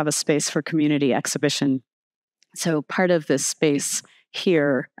also to have a space for community exhibition. So part of this space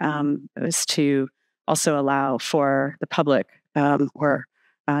here was to also allow for the public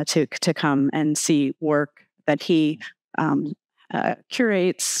to come and see work that he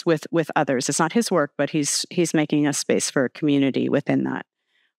curates with others. It's not his work, but he's making a space for a community within that.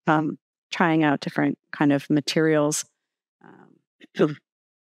 Trying out different kind of materials,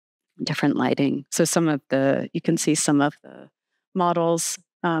 different lighting. So you can see some of the models.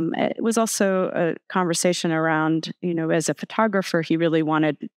 It was also a conversation around, as a photographer, he really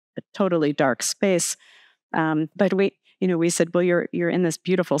wanted a totally dark space. But we said, well, you're in this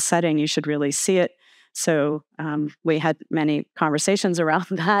beautiful setting, you should really see it. So we had many conversations around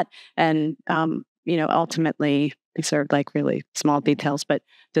that, and ultimately these are like really small details, but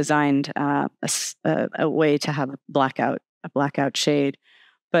designed a way to have a blackout shade.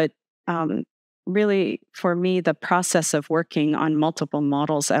 But really, for me, the process of working on multiple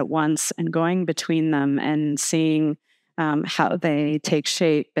models at once and going between them and seeing how they take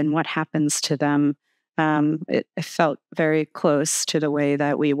shape and what happens to them, it felt very close to the way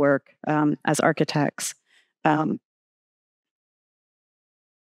that we work as architects.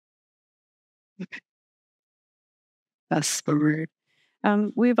 That's the word.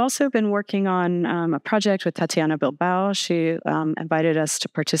 We've also been working on a project with Tatiana Bilbao. She invited us to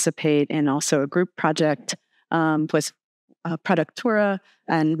participate in also a group project with Productura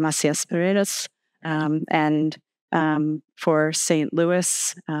and Macias Paredes, and for St.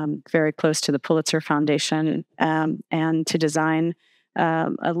 Louis, very close to the Pulitzer Foundation, and to design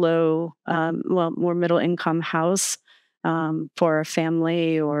a more middle-income house for a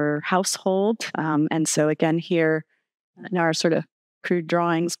family or household. And so again, here in our sort of crude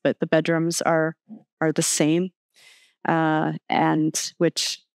drawings, but the bedrooms are the same, and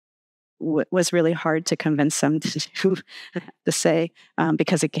which was really hard to convince them to say,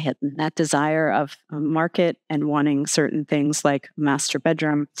 because again, that desire of a market and wanting certain things like master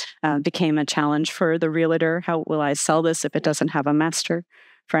bedroom became a challenge for the realtor. How will I sell this if it doesn't have a master,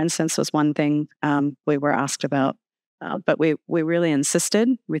 for instance, was one thing we were asked about. But we really insisted.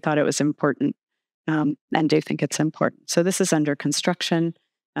 We thought it was important, and do think it's important. So this is under construction.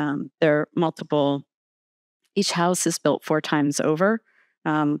 There are multiple. Each house is built 4 times over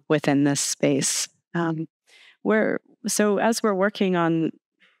within this space. So as we're working on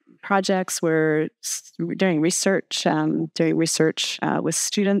projects, we're doing research with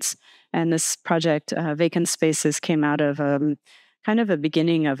students. And this project, Vacant Spaces, came out of kind of a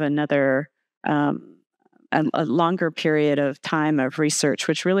beginning of another a longer period of time of research,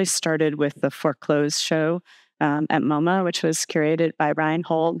 which really started with the Foreclosed show at MoMA, which was curated by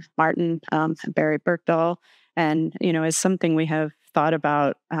Reinhold Martin and Barry Bergdahl. And, is something we have thought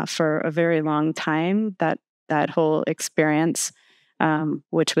about for a very long time, that whole experience,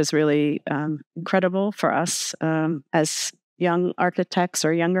 which was really incredible for us as young architects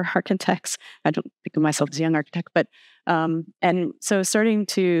or younger architects. I don't think of myself as a young architect, but and so starting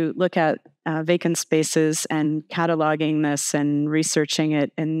to look at vacant spaces and cataloging this and researching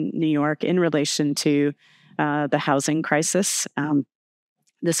it in New York in relation to the housing crisis.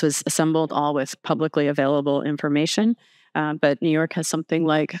 This was assembled all with publicly available information, but New York has something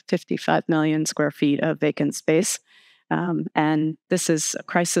like 55 million square feet of vacant space. And this is a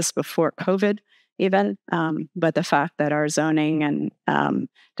crisis before COVID even, but the fact that our zoning and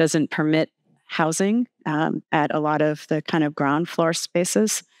doesn't permit housing at a lot of the kind of ground floor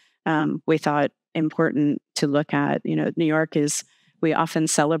spaces, we thought important to look at. New York we often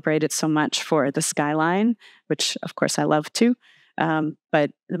celebrate it so much for the skyline, which of course I love too.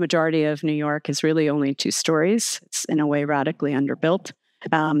 But the majority of New York is really only 2 stories. It's in a way radically underbuilt,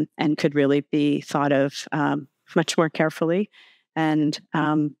 and could really be thought of much more carefully. And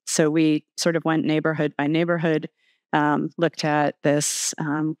so we sort of went neighborhood by neighborhood, looked at this,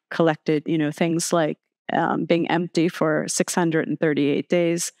 collected, things like being empty for 638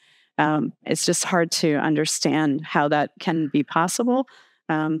 days. It's just hard to understand how that can be possible,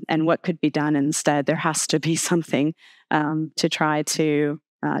 and what could be done instead. There has to be something to try to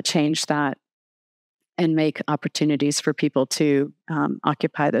change that and make opportunities for people to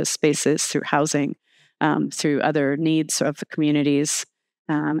occupy those spaces through housing, through other needs of the communities.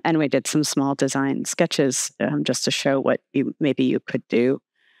 And we did some small design sketches just to show what maybe you could do.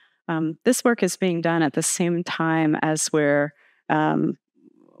 This work is being done at the same time as we're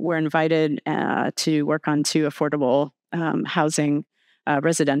invited to work on 2 affordable housing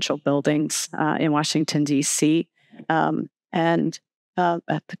residential buildings in Washington, D.C. And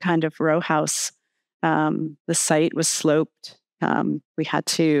at the kind of row house, the site was sloped. We had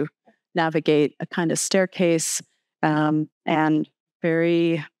to navigate a kind of staircase, and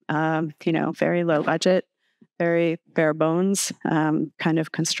very, very low budget, very bare bones kind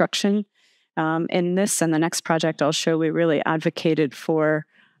of construction. In this and the next project I'll show, we really advocated for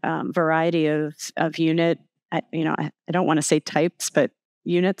variety of unit. I don't want to say types, but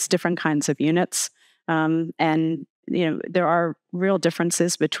units, different kinds of units. And there are real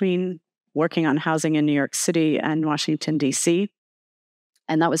differences between working on housing in New York City and Washington, D.C.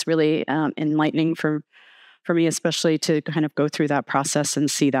 And that was really enlightening for me, especially to kind of go through that process and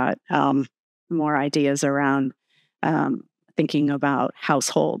see that more ideas around thinking about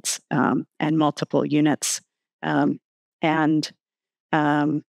households and multiple units. And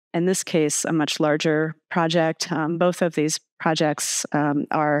in this case, a much larger project. Both of these projects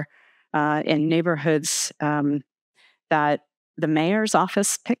are in neighborhoods that the mayor's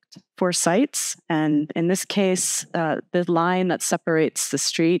office picked for sites. And in this case, the line that separates the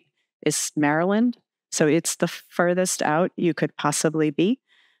street is Maryland. So it's the furthest out you could possibly be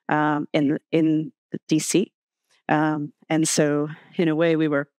in DC. And so in a way, we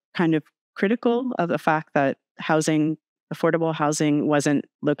were kind of critical of the fact that affordable housing wasn't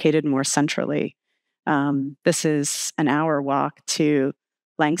located more centrally. This is an hour walk to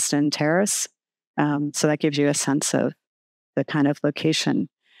Langston Terrace. So that gives you a sense of the kind of location,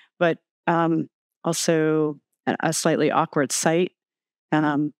 but also a slightly awkward site.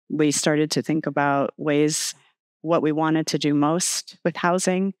 We started to think about what we wanted to do most with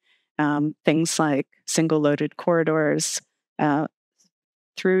housing, things like single loaded corridors,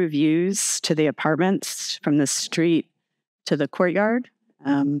 through views to the apartments from the street to the courtyard,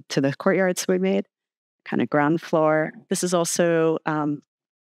 to the courtyards we made, kind of ground floor. This is also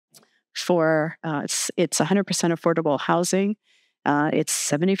it's 100% affordable housing. It's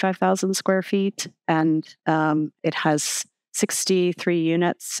 75,000 square feet, and it has 63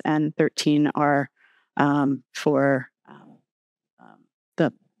 units, and 13 are for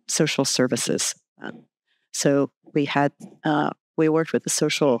the social services. So we worked with the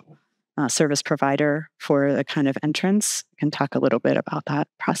social service provider for the kind of entrance. I can talk a little bit about that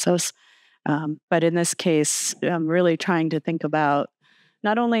process. But in this case, I'm really trying to think about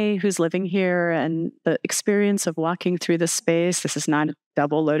not only who's living here and the experience of walking through the space. This is not a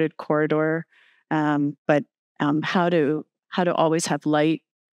double loaded corridor, but how to always have light,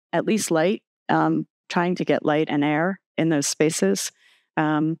 at least light, trying to get light and air in those spaces,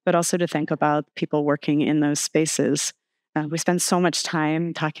 but also to think about people working in those spaces. We spend so much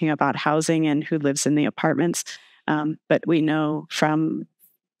time talking about housing and who lives in the apartments, but we know from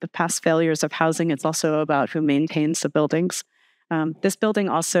the past failures of housing, it's also about who maintains the buildings. This building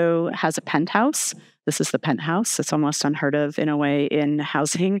also has a penthouse. This is the penthouse. It's almost unheard of in a way in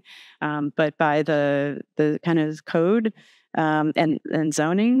housing, but by the kind of code and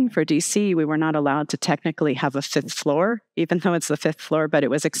zoning for DC, we were not allowed to technically have a 5th floor, even though it's the 5th floor, but it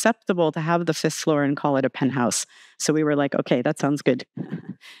was acceptable to have the 5th floor and call it a penthouse. So we were like, okay, that sounds good.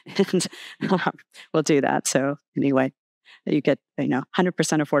 And we'll do that. So anyway, you get 100%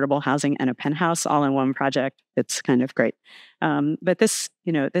 affordable housing and a penthouse all in one project. It's kind of great. But this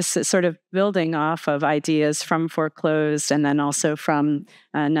is sort of building off of ideas from Foreclosed, and then also from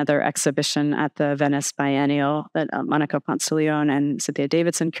another exhibition at the Venice Biennial that Monica Ponce-Leon and Cynthia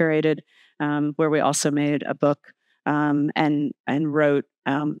Davidson curated, where we also made a book and wrote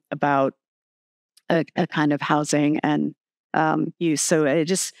about a kind of housing and use. So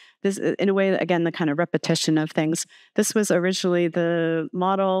this, in a way, again, the kind of repetition of things. This was originally the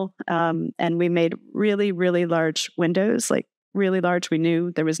model, and we made really, really large windows, like really large. We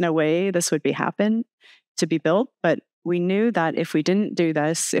knew there was no way this would happen to be built, but we knew that if we didn't do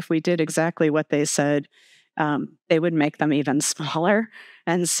this, if we did exactly what they said, they would make them even smaller.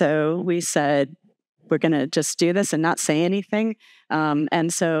 And so we said, we're going to just do this and not say anything.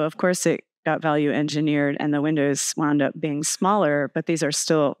 And so, of course, it got value engineered and the windows wound up being smaller, but these are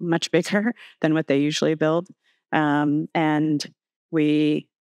still much bigger than what they usually build. And we,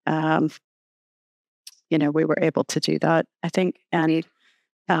 we were able to do that, I think. And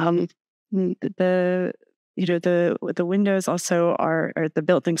the windows also are, or the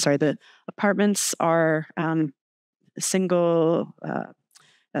building, sorry, the apartments are single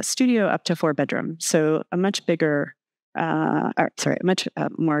studio up to 4 bedrooms. So a much bigger, a much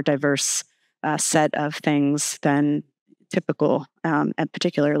more diverse set of things than typical, and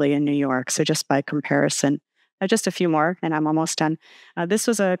particularly in New York. So just by comparison, just a few more, and I'm almost done. This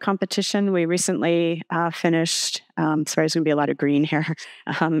was a competition we recently finished. Sorry, there's going to be a lot of green here.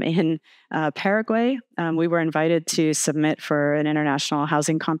 In Paraguay, we were invited to submit for an international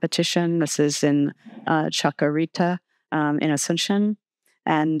housing competition. This is in Chacarita, in Asunción,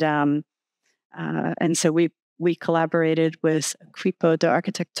 and so we collaborated with Equipo de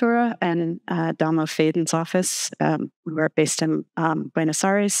Arquitectura and Dalmo Faden's office. We were based in Buenos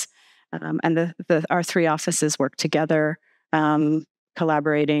Aires. And our 3 offices work together,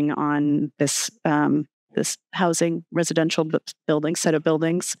 collaborating on this housing residential building set of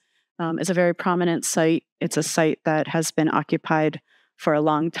buildings. It's a very prominent site. It's a site that has been occupied for a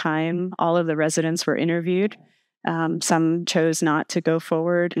long time. All of the residents were interviewed. Some chose not to go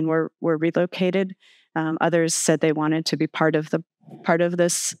forward and were relocated. Others said they wanted to be part of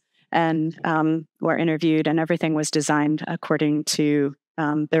this and were interviewed, and everything was designed according to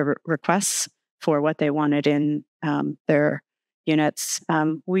their requests for what they wanted in their units.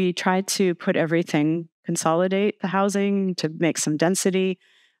 We tried to put everything, consolidate the housing to make some density,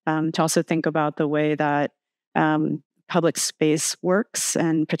 to also think about the way that public space works,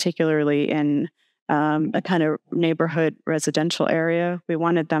 and particularly in a kind of neighborhood residential area. We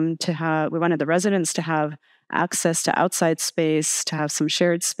wanted the residents to have access to outside space, to have some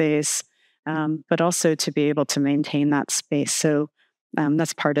shared space, but also to be able to maintain that space. So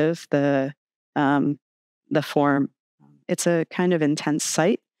that's part of the form. It's a kind of intense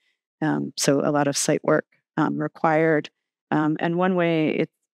site, so a lot of site work required. And one way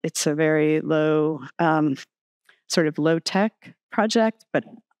it's a very low, sort of low tech project, but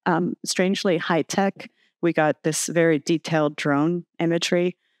strangely high tech. We got this very detailed drone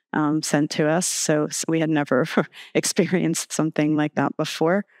imagery sent to us, so we had never experienced something like that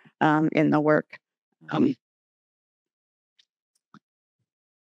before in the work.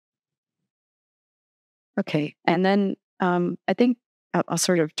 Okay, and then I think I'll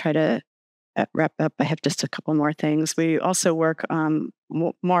sort of try to wrap up. I have just a couple more things. We also work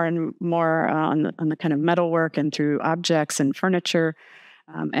more and more on the kind of metalwork and through objects and furniture,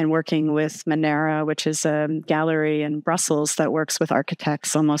 and working with Manera, which is a gallery in Brussels that works with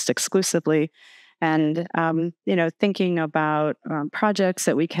architects almost exclusively, and thinking about projects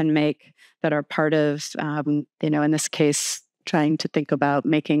that we can make that are part of, in this case, trying to think about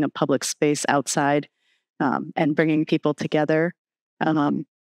making a public space outside. And bringing people together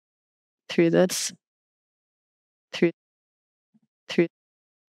through this, through.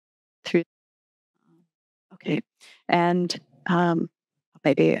 Okay, and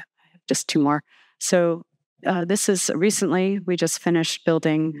maybe just 2 more. So this is recently we just finished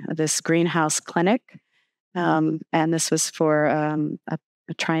building this greenhouse clinic, and this was for a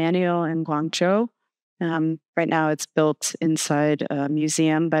triennial in Guangzhou. Right now it's built inside a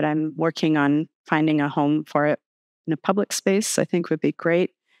museum, but I'm working on finding a home for it in a public space. I think would be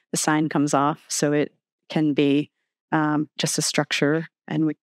great. The sign comes off, so it can be just a structure, and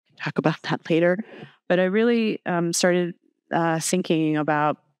we can talk about that later. But I really started thinking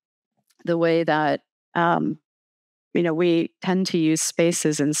about the way that we tend to use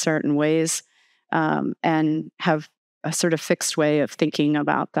spaces in certain ways and have a sort of fixed way of thinking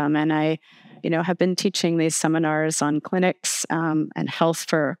about them. And I have been teaching these seminars on clinics and health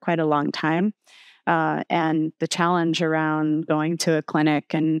for quite a long time. And the challenge around going to a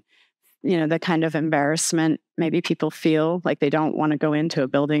clinic and, the kind of embarrassment, maybe people feel like they don't want to go into a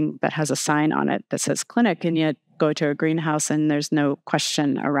building that has a sign on it that says clinic, and yet go to a greenhouse and there's no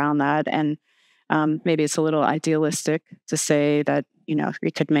question around that. And maybe it's a little idealistic to say that,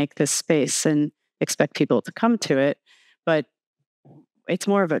 we could make this space and expect people to come to it. But it's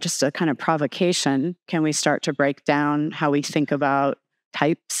more of just a kind of provocation. Can we start to break down how we think about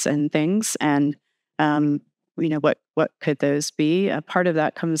types and things? And, what could those be? A part of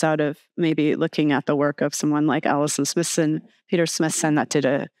that comes out of maybe looking at the work of someone like Alison Smithson, Peter Smithson, that did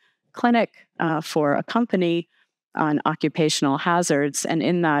a clinic for a company on occupational hazards. And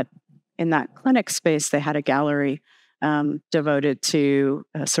in that clinic space, they had a gallery devoted to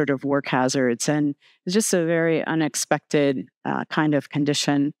sort of work hazards. And it's just a very unexpected kind of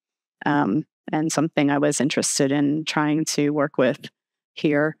condition, and something I was interested in trying to work with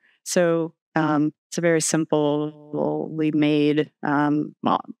here. So it's a very simply made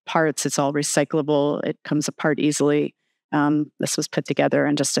parts. It's all recyclable. It comes apart easily. This was put together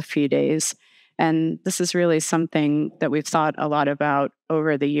in just a few days. And this is really something that we've thought a lot about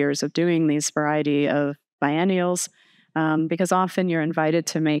over the years of doing these variety of biennials, because often you're invited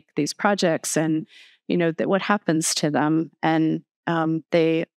to make these projects and, what happens to them. And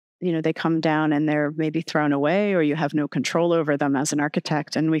they come down and they're maybe thrown away, or you have no control over them as an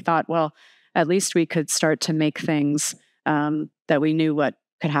architect. And we thought, well, at least we could start to make things that we knew what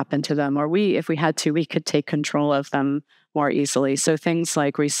could happen to them, or if we had to, we could take control of them more easily. So things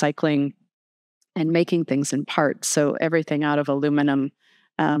like recycling and making things in parts. So everything out of aluminum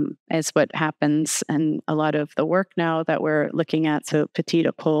is what happens. And a lot of the work now that we're looking at, so Petit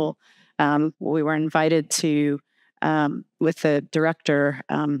Épaule, we were invited to, with the director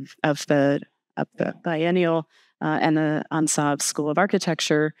of the biennial and the ANSAB School of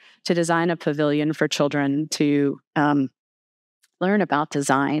Architecture, to design a pavilion for children to learn about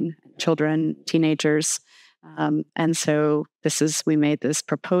design, children, teenagers. And so we made this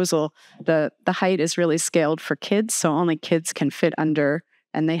proposal. The height is really scaled for kids, so only kids can fit under,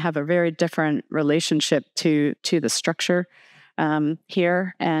 and they have a very different relationship to the structure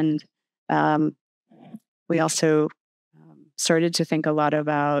here. And we also started to think a lot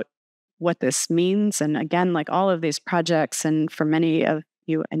about what this means. And again, like all of these projects, and for many of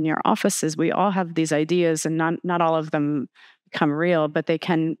you in your offices, we all have these ideas, and not all of them become real, but they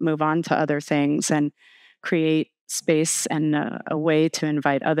can move on to other things and create space and a way to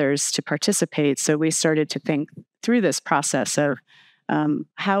invite others to participate. So we started to think through this process of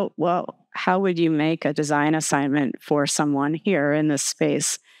how would you make a design assignment for someone here in this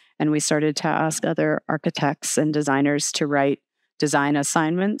space? And we started to ask other architects and designers to write design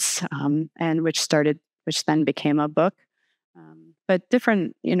assignments, and which then became a book. But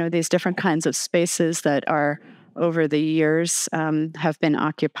different, these different kinds of spaces that are over the years have been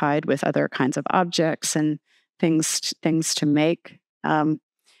occupied with other kinds of objects and things to make.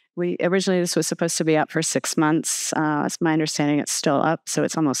 We originally, this was supposed to be up for 6 months. It's my understanding it's still up, so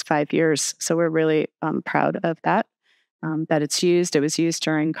it's almost 5 years. So we're really proud of that it's used. It was used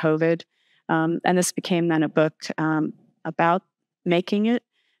during COVID. And this became then a book about making it.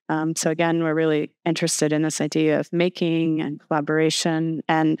 So again, we're really interested in this idea of making and collaboration,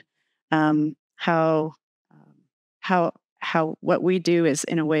 and how what we do is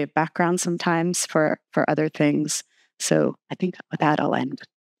in a way of background sometimes for other things. So I think with that I'll end.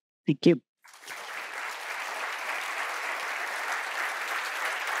 Thank you.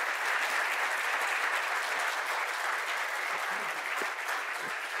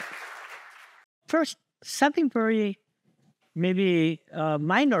 First, something very maybe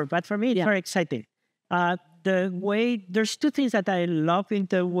minor, but for me, it's very exciting. The way, there's two things that I love in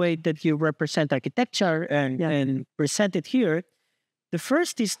the way that you represent architecture and present it here. The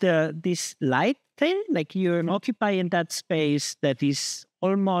first is this light thing, like you're occupying that space that is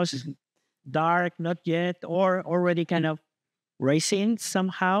almost dark, not yet, or already kind of racing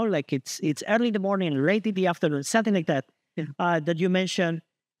somehow, like it's early in the morning, late in the afternoon, something like that, that you mentioned.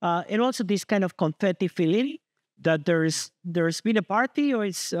 And also this kind of confetti feeling that there's been a party, or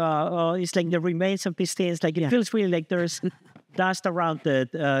it's like the remains of these things. Like it feels really like there's dust around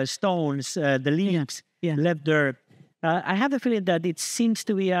the stones, the leaves left there. I have the feeling that it seems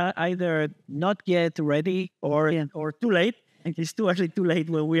to be either not yet ready or too late. It's too early, too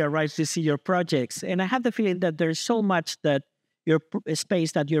late when we arrive to see your projects. And I have the feeling that there's so much that your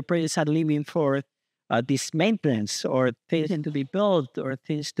space that your projects are leaving for this maintenance, or things to be built, or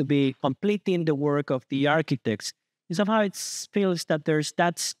things to be completing the work of the architects. And somehow it feels that there's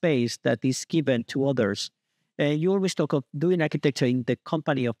that space that is given to others. And you always talk of doing architecture in the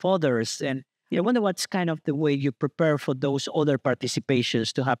company of others. And I wonder what's kind of the way you prepare for those other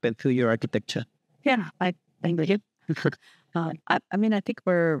participations to happen through your architecture. Yeah, I thank you. I mean, I think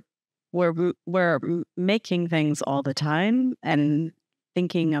we're making things all the time and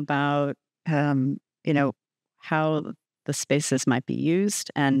thinking about how the spaces might be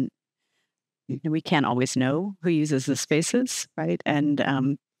used. And we can't always know who uses the spaces, right?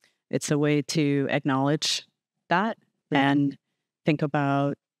 And it's a way to acknowledge that and think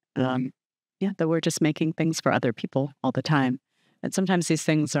about, that we're just making things for other people all the time. And sometimes these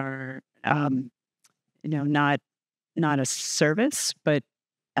things are, not a service, but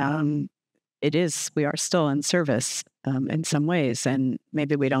we are still in service in some ways. And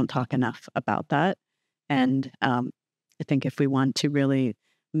maybe we don't talk enough about that. And I think if we want to really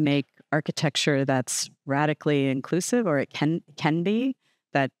make architecture that's radically inclusive, or it can be,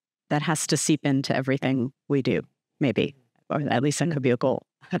 that has to seep into everything we do, maybe, or at least that could be a goal.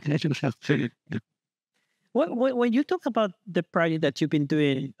 When you talk about the project that you've been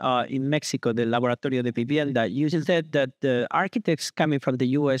doing in Mexico, the Laboratorio de Vivienda, you said that the architects coming from the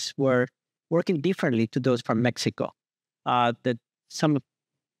U.S. were working differently to those from Mexico. That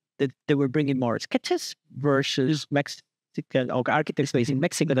they were bringing more sketches versus Mexican or architects based in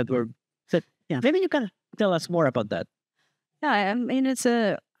Mexico that were. So, yeah, maybe you can tell us more about that. Yeah, I mean,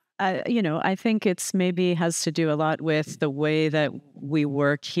 I think it's maybe has to do a lot with the way that we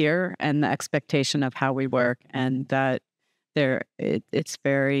work here and the expectation of how we work, and that it's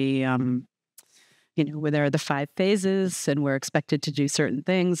very, where there are the 5 phases, and we're expected to do certain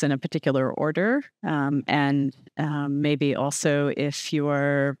things in a particular order, and maybe also if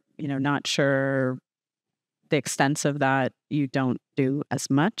you're, not sure the extent of that, you don't do as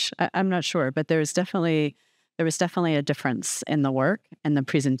much. I'm not sure, but there was definitely a difference in the work and the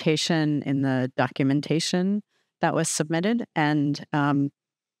presentation, in the documentation that was submitted. And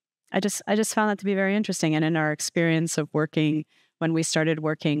I just found that to be very interesting. And in our experience of working, when we started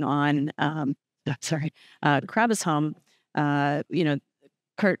working on, Krabbe's Home,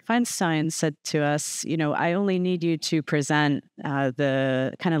 Kurt Feinstein said to us, I only need you to present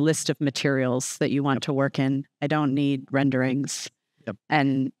the kind of list of materials that you want to work in. I don't need renderings. Yep.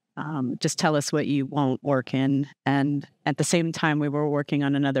 And just tell us what you won't work in. And at the same time, we were working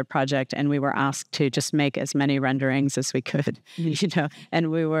on another project, and we were asked to just make as many renderings as we could,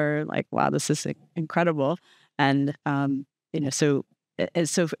 and we were like, wow, this is incredible. And, so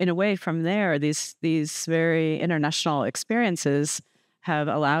in a way from there, these very international experiences have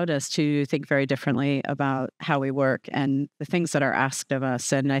allowed us to think very differently about how we work and the things that are asked of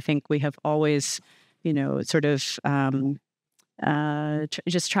us. And I think we have always, sort of,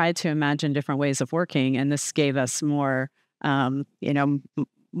 just tried to imagine different ways of working, and this gave us more,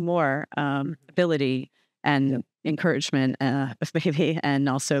 ability and encouragement, maybe, and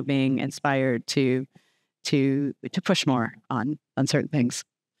also being inspired to push more on certain things.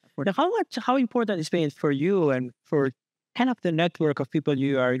 Now, how important is it for you and for kind of the network of people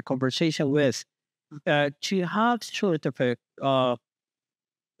you are in conversation with to have sort of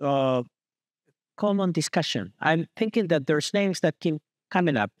a common discussion? I'm thinking that there's names that keep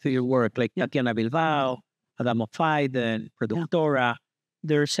coming up to your work, like Tatiana Bilbao, Adamo Faiden, Productora.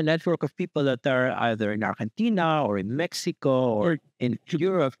 There's a network of people that are either in Argentina or in Mexico or in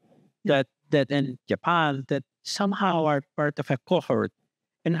Europe that in Japan that somehow are part of a cohort.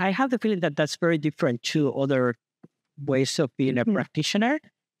 And I have the feeling that that's very different to other ways of being a practitioner.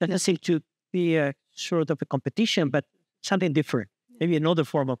 That doesn't seem to be a sort of a competition, but something different. Maybe another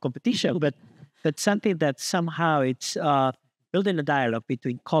form of competition, but something that somehow it's building a dialogue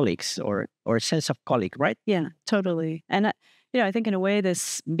between colleagues or a sense of colleague, right? Yeah, totally. And, I think in a way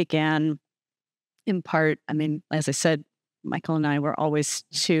this began in part, I mean, as I said, Michael and I were always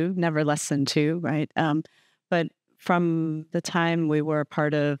 2, never less than 2, right? But from the time we were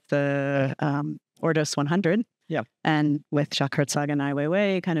part of the Ordos 100, and with Jacques Herzog and Ai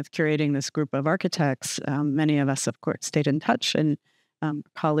Weiwei kind of curating this group of architects, many of us, of course, stayed in touch, and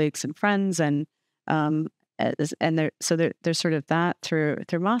colleagues and friends, and there's sort of that through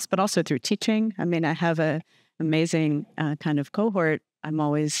Moss, but also through teaching. I mean, I have an amazing kind of cohort I'm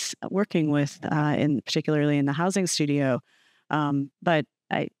always working with, particularly in the housing studio.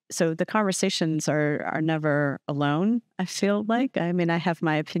 So the conversations are never alone. I feel like, I mean, I have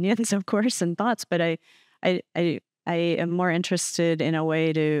my opinions, of course, and thoughts, but I am more interested in a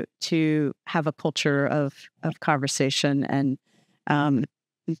way to have a culture of conversation and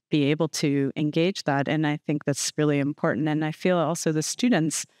be able to engage that. And I think that's really important. And I feel also the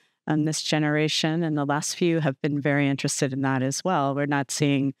students this generation and the last few have been very interested in that as well. We're not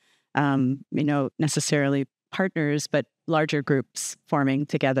seeing, necessarily partners, but larger groups forming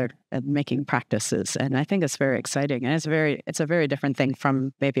together and making practices. And I think it's very exciting. And it's a very different thing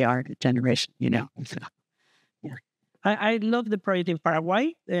from maybe our generation, So, yeah. I love the project in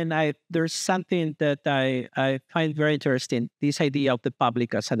Paraguay, and there's something that I find very interesting, this idea of the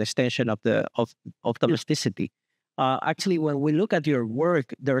public as an extension of domesticity. actually, when we look at your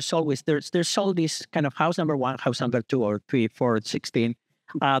work, there's all this kind of house number 1, house number 2, or 3, 4, 16,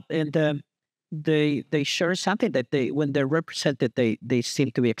 and they share something that when they're represented, they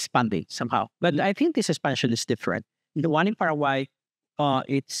seem to be expanding somehow. But I think this expansion is different. The one in Paraguay,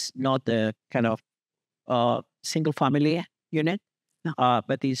 it's not a kind of single family unit,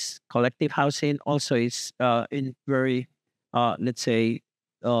 but is collective housing. Also, is in very, let's say,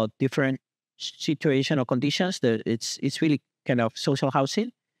 different situation or conditions. That it's really kind of social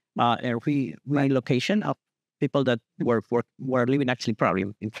housing, and relocation of people that were living actually probably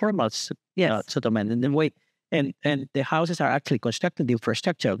in informal settlement in the way. And the houses are actually constructed the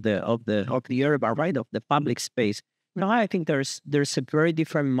infrastructure of the urban, right, of the public space. No, I think there's a very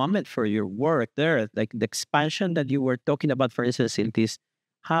different moment for your work there, like the expansion that you were talking about, for instance, in this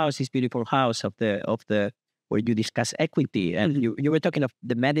beautiful house of the where you discuss equity, and you were talking of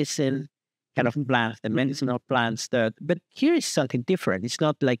the medicine kind of plants, the medicinal plants. But here is something different. It's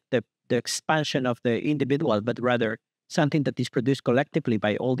not like the expansion of the individual, but rather something that is produced collectively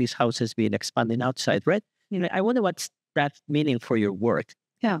by all these houses being expanded outside, right? I wonder what's that meaning for your work.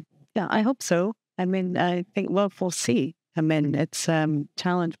 Yeah, I hope so. I mean, I think, well, we'll see. I mean, it's a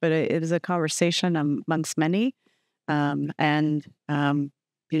challenge, but it is a conversation amongst many. And,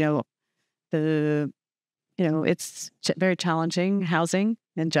 it's very challenging housing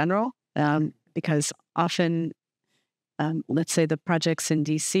in general, because often, let's say the projects in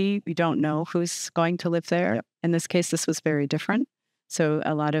DC, we don't know who's going to live there. Yep. In this case, this was very different. So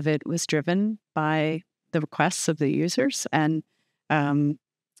a lot of it was driven by the requests of the users. And,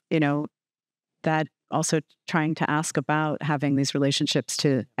 that also trying to ask about having these relationships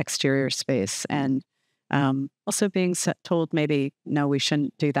to exterior space, and also being told maybe, no, we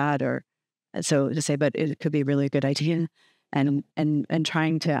shouldn't do that, or so to say, but it could be a really good idea, and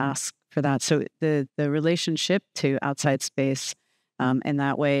trying to ask for that. So the relationship to outside space, in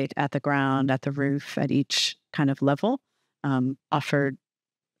that way, at the ground, at the roof, at each kind of level, offered,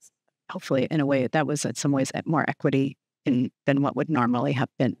 hopefully in a way that was in some ways more equity than what would normally have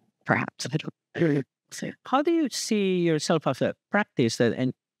been, perhaps. How do you see yourself as a practice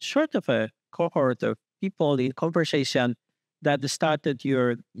and sort of a cohort of people in conversation that started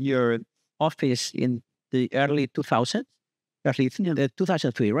your office in the early 2000s, the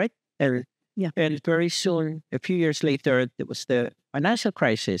 2003, right? And very soon, a few years later, there was the financial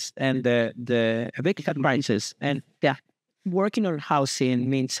crisis and the eviction crisis. And working on housing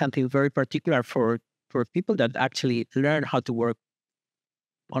means something very particular for people that actually learn how to work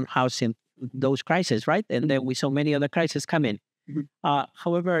on housing those crises, right? And then we saw many other crises come in.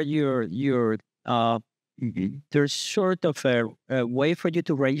 However, there's sort of a way for you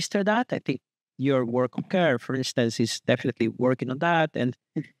to register that. I think your work on care, for instance, is definitely working on that. And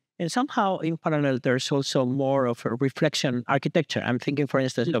somehow in parallel, there's also more of a reflection architecture. I'm thinking, for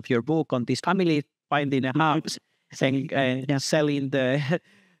instance, of your book on this family finding a house and selling the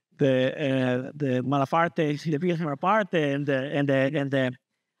Malaparte, the Villa Malaparte, and the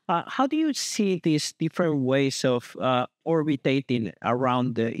how do you see these different ways of orbitating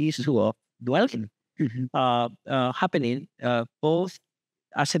around the issue of dwelling happening, both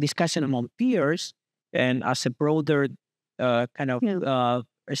as a discussion among peers and as a broader kind of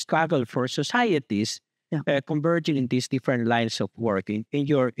struggle for societies converging in these different lines of work in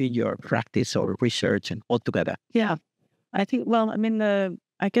your practice or research and altogether? Yeah, I think. Well, I mean,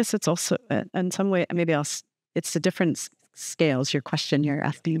 I guess it's also in some way maybe it's the different scales. Your question, you're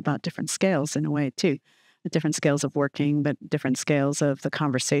asking about different scales in a way too, different scales of working, but different scales of the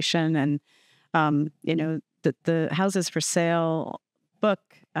conversation. And the Houses for Sale book,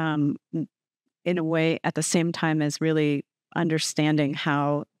 in a way, at the same time as really understanding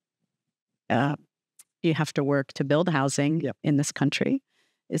how you have to work to build housing in this country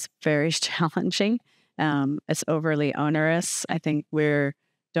is very challenging. It's overly onerous. I think as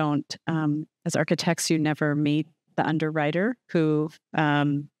architects, you never meet the underwriter who,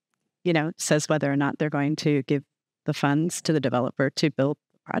 says whether or not they're going to give the funds to the developer to build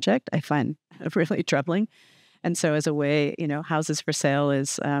the project. I find really troubling. And so as a way, Houses for Sale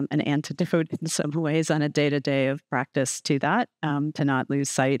is an antidote in some ways on a day-to-day of practice to that, to not lose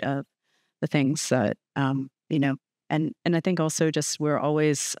sight of the things that, and I think also just we're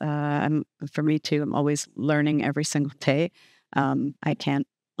always, for me too, I'm always learning every single day. I can't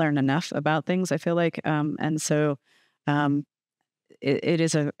learn enough about things, I feel like. And so it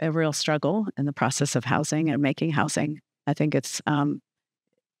is a real struggle in the process of housing and making housing. I think it's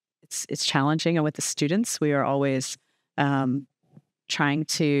challenging. And with the students, we are always trying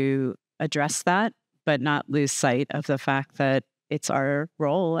to address that, but not lose sight of the fact that it's our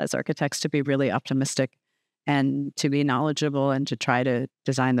role as architects to be really optimistic and to be knowledgeable and to try to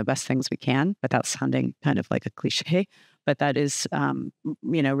design the best things we can without sounding kind of like a cliche. But that is,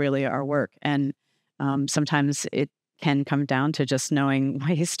 really our work. And sometimes it can come down to just knowing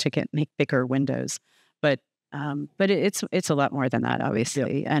ways to make bigger windows. But it's a lot more than that,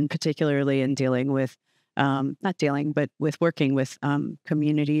 obviously, and particularly in dealing with not dealing, but with working with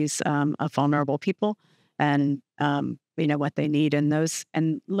communities of vulnerable people, and what they need in those,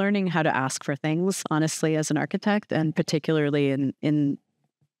 and learning how to ask for things honestly as an architect, and particularly in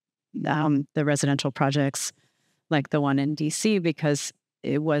the residential projects like the one in DC, because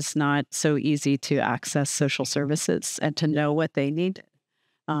it was not so easy to access social services and to know what they need.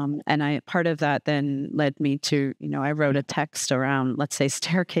 And part of that then led me to, I wrote a text around, let's say,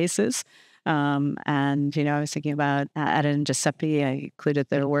 staircases. And, I was thinking about at GSAPP, I included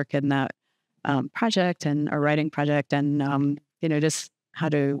their work in that project and a writing project, and, just how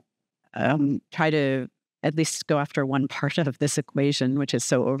to try to at least go after one part of this equation, which is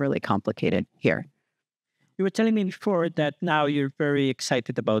so overly complicated here. You were telling me before that now you're very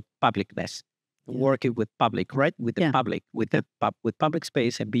excited about publicness, working with public, right? With the public, with public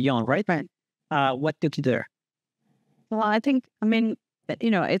space and beyond, right? Right. What took you there? Well,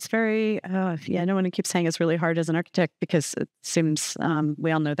 it's very, I don't want to keep saying it's really hard as an architect, because it seems,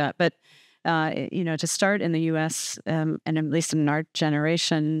 we all know that. But, to start in the U.S., and at least in our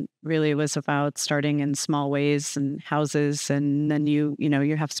generation, really was about starting in small ways and houses. And then you're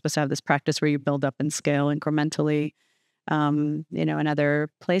supposed to have this practice where you build up and scale incrementally. In other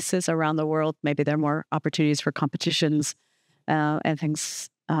places around the world, maybe there are more opportunities for competitions and things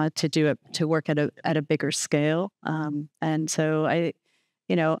to work at a bigger scale. And so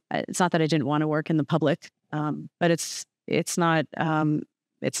it's not that I didn't want to work in the public, but it's not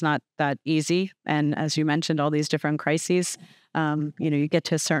that easy. And as you mentioned, all these different crises, you get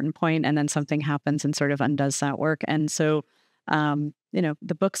to a certain point and then something happens and sort of undoes that work. And so,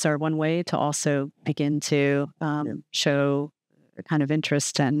 the books are one way to also begin to show kind of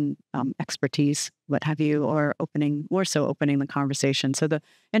interest and expertise, what have you, or more so opening the conversation. So the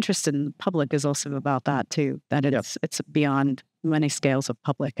interest in the public is also about that too, that it's beyond many scales of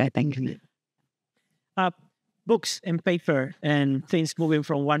public, I think. Books and paper and things moving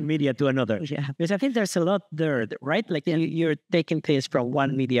from one media to another. Yeah. Because I think there's a lot there, right? Like you're taking things from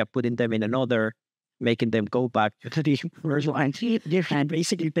one media, putting them in another, making them go back to the first one. You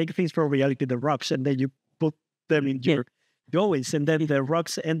basically take things from reality, the rocks, and then you put them in your drawings, and then the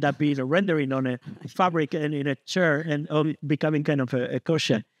rocks end up being a rendering on a fabric and in a chair, and becoming kind of a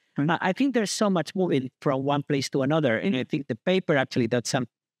cushion. I think there's so much moving from one place to another, and I think the paper actually does something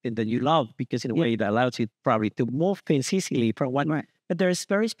that you love, because in a way it allows you probably to move things easily from one. Right. But there's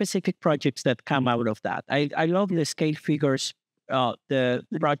very specific projects that come out of that. I love the scale figures, the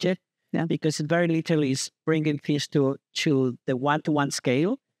project, because it very literally is bringing things to the one-to-one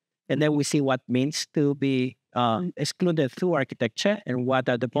scale, and then we see what means to be excluded through architecture, and what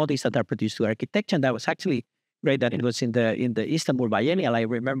are the bodies that are produced through architecture. And that was actually great that it was in the Istanbul Biennial. I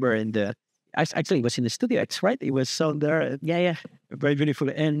remember actually it was in the Studio X, right? It was shown there. Yeah. Very beautiful.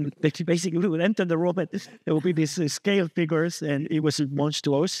 And basically we would enter the room and there would be these scale figures, and it was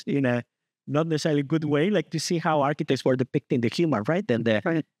monstrous in a not necessarily good way, like to see how architects were depicting the human, right?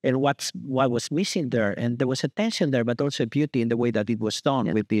 And what was missing there. And there was a tension there, but also beauty in the way that it was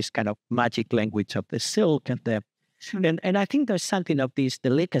done with this kind of magic language of the silk and I think there's something of this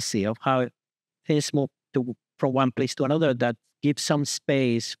delicacy of how things move from one place to another that gives some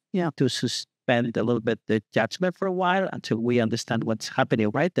space to suspend a little bit the judgment for a while until we understand what's happening,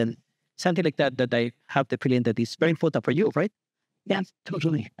 right? And something like that I have the feeling that is very important for you, right? Yeah,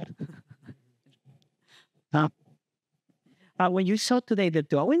 totally. When you saw today the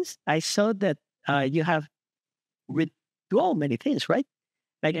drawings, I saw that you have withdrawn many things, right?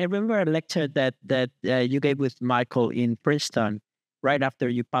 Like I remember a lecture that you gave with Michael in Princeton right after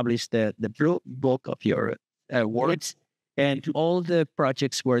you published the blue book of your works, and all the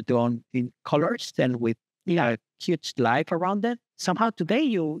projects were done in colors and with huge life around them. Somehow today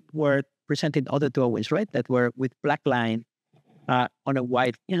you were presenting other drawings, right? That were with black line on a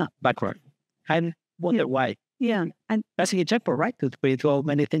white background. I wonder why. Yeah. And that's an example, right? To withdraw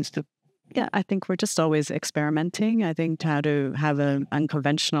many things too. Yeah, I think we're just always experimenting. I think how to have an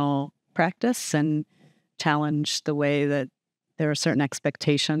unconventional practice and challenge the way that there are certain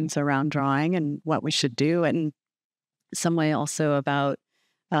expectations around drawing and what we should do. And some way also about,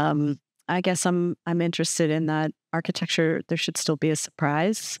 I guess I'm interested in that architecture, there should still be a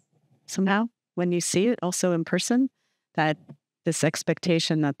surprise somehow when you see it also in person, that this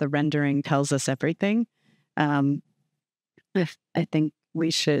expectation that the rendering tells us everything. I think we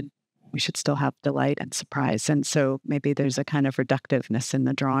should we should still have delight and surprise. And so maybe there's a kind of reductiveness in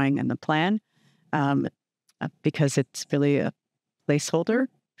the drawing and the plan, because it's really a placeholder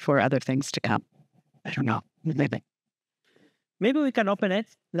for other things to come. I don't know. Maybe we can open it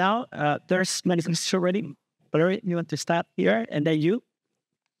now. There's many things already. Hilary, you want to start here, and then you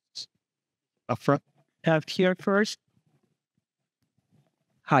Up front. Here first.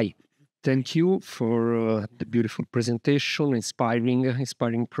 Hi. Thank you for the beautiful presentation,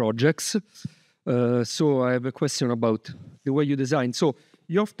 inspiring projects. So I have a question about the way you design. So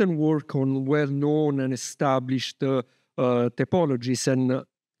you often work on well-known and established topologies, and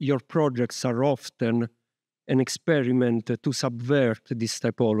your projects are often an experiment to subvert these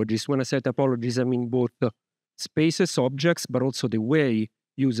typologies. When I say typologies, I mean both spaces, objects, but also the way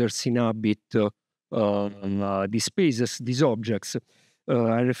users inhabit these spaces, these objects.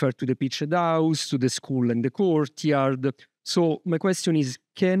 I refer to the pitched house, to the school and the courtyard. So my question is,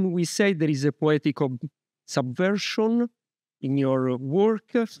 can we say there is a poetic subversion in your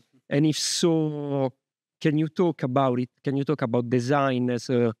work? And if so, can you talk about it? Can you talk about design as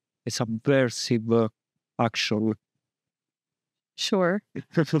a subversive action? Sure.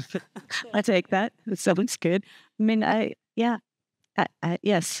 I take that. That sounds good. I mean, yes, I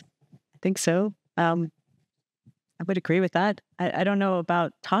think so. I would agree with that. I don't know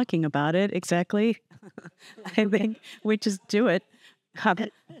about talking about it exactly. I think we just do it.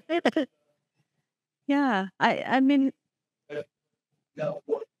 Yeah. I mean,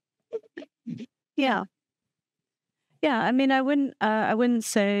 yeah. Yeah. I mean, I wouldn't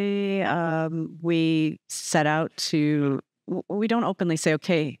say we set out to. We don't openly say,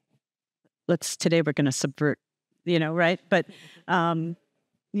 okay, today we're going to subvert, right? But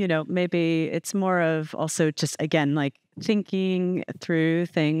maybe it's more of also just, again, like thinking through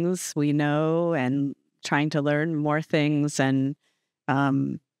things we know and trying to learn more things. And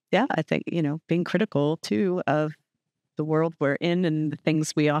I think, being critical too of the world we're in and the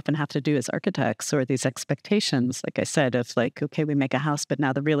things we often have to do as architects, or these expectations, like I said, of like, okay, we make a house, but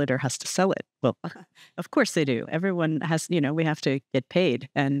now the realtor has to sell it. Well, of course they do. Everyone has, we have to get paid.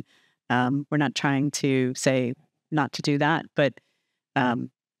 And we're not trying to say not to do that, but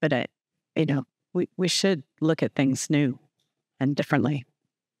we should look at things new and differently.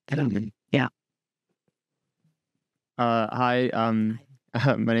 Yeah. Hi.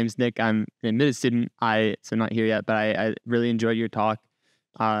 My name is Nick. I'm an admitted student. So I'm not here yet, but I really enjoyed your talk.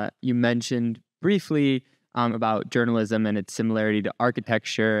 You mentioned briefly about journalism and its similarity to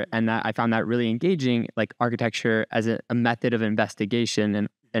architecture, and I found that really engaging, like architecture as a method of investigation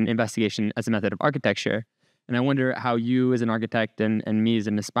and investigation as a method of architecture. And I wonder how you as an architect and me as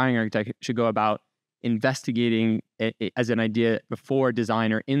an aspiring architect should go about investigating it as an idea before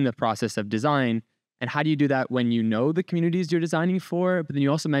design or in the process of design. And how do you do that when you know the communities you're designing for? But then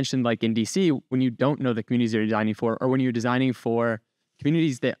you also mentioned, like in DC, when you don't know the communities you're designing for, or when you're designing for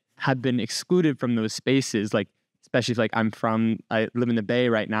communities that have been excluded from those spaces, like especially if I live in the Bay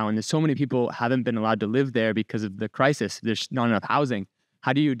right now, and there's so many people haven't been allowed to live there because of the crisis. There's not enough housing.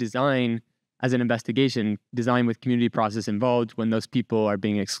 How do you design as an investigation, design with community process involved when those people are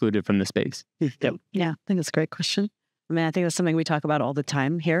being excluded from the space? Yeah, I think that's a great question. I mean, I think that's something we talk about all the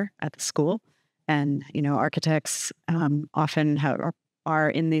time here at the school. And, architects often are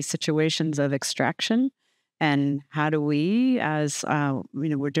in these situations of extraction. And how do we, as,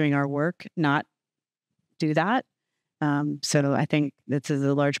 we're doing our work, not do that? So I think this is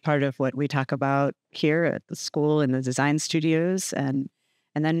a large part of what we talk about here at the school, in the design studios, and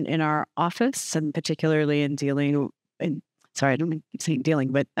then in our office, and particularly in sorry, I don't keep saying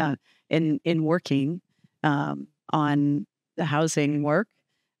dealing, but in working on the housing work.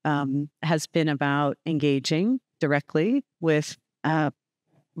 Has been about engaging directly with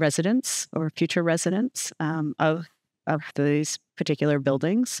residents or future residents of these particular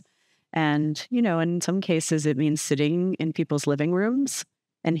buildings. And, in some cases, it means sitting in people's living rooms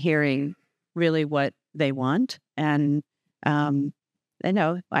and hearing really what they want. And,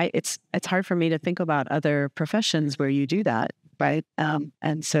 it's hard for me to think about other professions where you do that, right?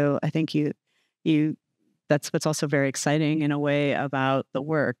 And so I think that's what's also very exciting in a way about the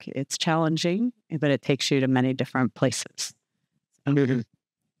work. It's challenging, but it takes you to many different places.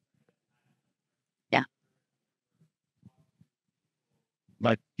 Yeah.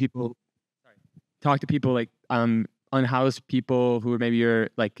 Like talk to people like unhoused people who maybe you're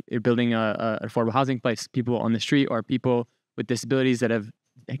building a affordable housing place, people on the street, or people with disabilities that have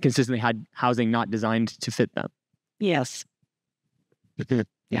consistently had housing not designed to fit them. Yes.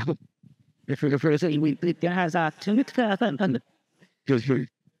 Yeah.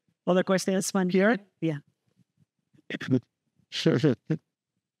 Other questions, one here? Yeah.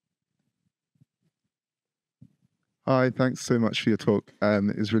 Hi, thanks so much for your talk.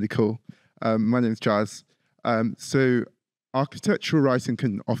 It was really cool. My name is Jazz. So architectural writing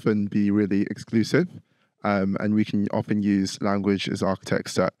can often be really exclusive, and we can often use language as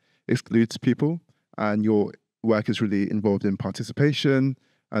architects that excludes people. And your work is really involved in participation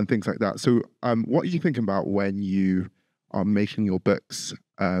and things like that. So what are you thinking about when you are making your books,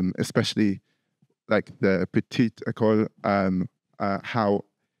 especially like the petite école? What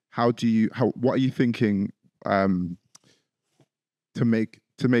are you thinking to make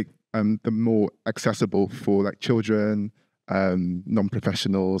them more accessible for like children,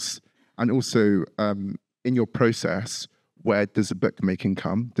 non-professionals, and also in your process, where does the book making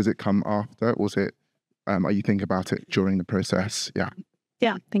come? Does it come after, or is it? Are you thinking about it during the process? Yeah.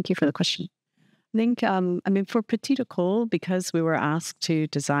 Yeah, thank you for the question. I think, I mean, for Petite École, because we were asked to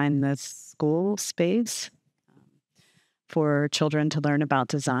design this school space for children to learn about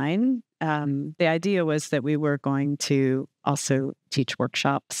design, the idea was that we were going to also teach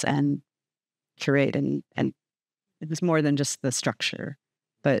workshops and curate, and it was more than just the structure.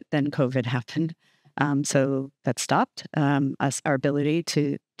 But then COVID happened, so that stopped our ability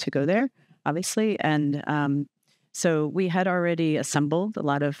to go there, obviously, and so we had already assembled a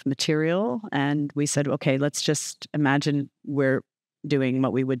lot of material, and we said, okay, let's just imagine we're doing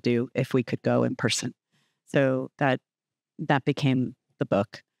what we would do if we could go in person. So that became the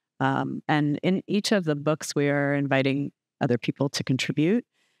book. And in each of the books, we are inviting other people to contribute.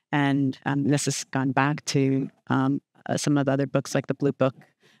 And this has gone back to some of the other books, like the Blue Book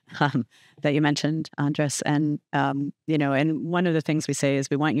that you mentioned, Andres. And, and one of the things we say is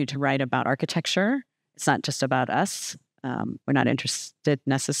we want you to write about architecture. It's not just about us. We're not interested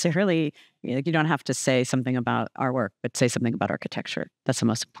necessarily. You don't have to say something about our work, but say something about architecture. That's the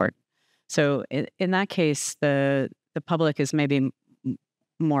most important. So in that case, the public is maybe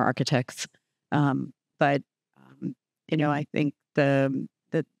more architects, but I think the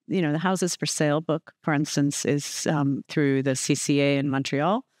Houses for Sale book, for instance, is through the CCA in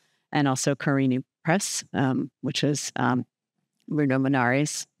Montreal, and also Carini Press, which is Bruno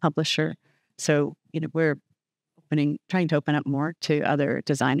Manari's publisher. So we're trying to open up more to other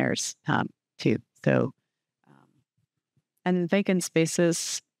designers too. So, and vacant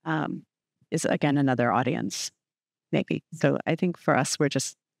spaces is again another audience, maybe. So I think for us, we're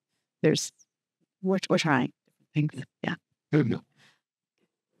trying things. Yeah.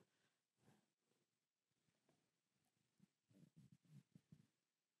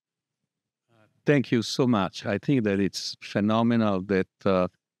 Thank you so much. I think that it's phenomenal that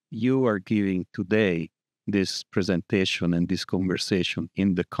you are giving today this presentation and this conversation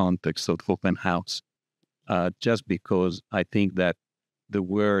in the context of open house, just because I think that the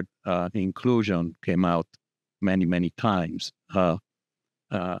word inclusion came out many, many times. I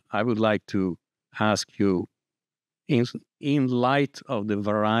would like to ask you, in light of the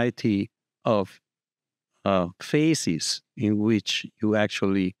variety of phases in which you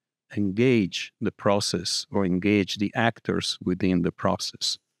actually engage the process or engage the actors within the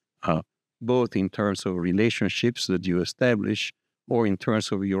process, both in terms of relationships that you establish or in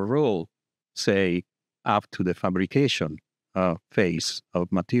terms of your role, say, up to the fabrication phase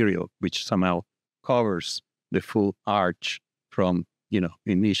of material, which somehow covers the full arch from,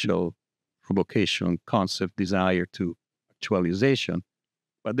 initial provocation, concept, desire to actualization,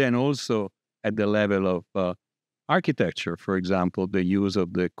 but then also at the level of architecture, for example, the use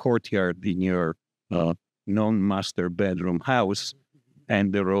of the courtyard in your non-master bedroom house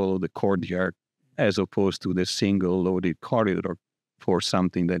and the role of the courtyard as opposed to the single loaded corridor for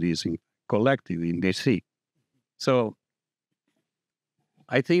something that is collective in DC. So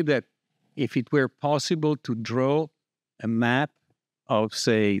I think that if it were possible to draw a map of,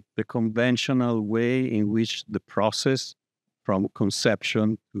 say, the conventional way in which the process from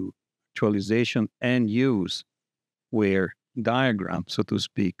conception to actualization and use were diagrammed, so to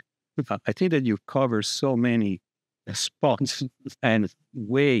speak, I think that you cover so many spots and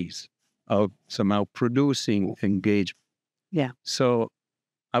ways of somehow producing engagement. Yeah. So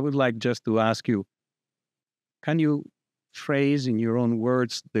I would like just to ask you, can you phrase in your own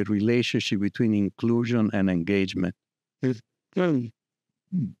words the relationship between inclusion and engagement? I'd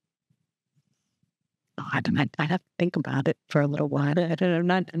have to think about it for a little while. I don't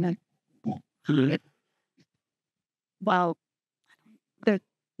know. Well, they're.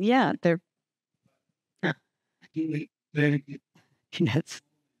 Yes.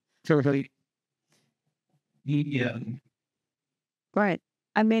 Totally. Right.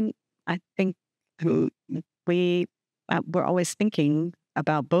 I mean, I think we're always thinking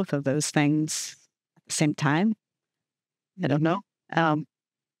about both of those things at the same time. I don't know.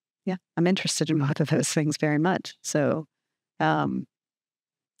 yeah, I'm interested in both of those things very much. So, yeah,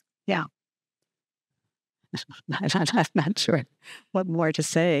 I'm not sure what more to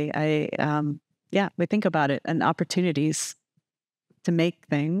say. Yeah, we think about it and opportunities to make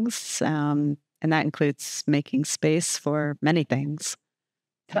things, and that includes making space for many things.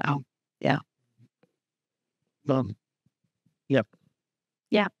 So, yeah. Yep.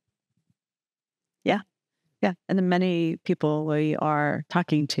 Yeah. Yeah. Yeah. And the many people we are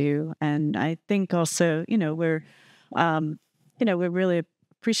talking to. And I think also, we really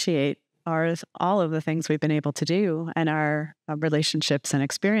appreciate all of the things we've been able to do and our relationships and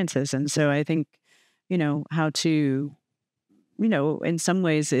experiences. And so I think, how to, in some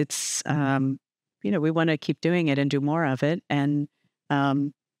ways it's, we want to keep doing it and do more of it. And,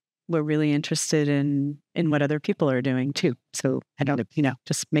 we're really interested in what other people are doing too. So I don't,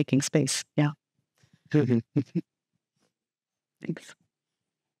 just making space. Yeah. Thanks.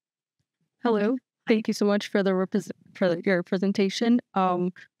 Hello. Thank you so much for your presentation.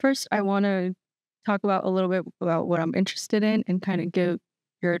 First, I want to talk about a little bit about what I'm interested in and kind of give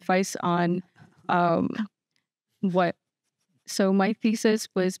your advice on what. So my thesis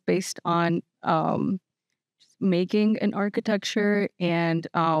was based on making an architecture and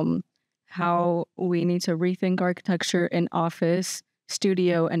how we need to rethink architecture in office,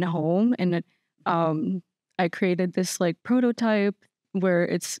 studio, and home. And I created this like prototype where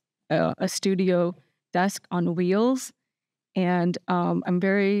it's a studio desk on wheels. And I'm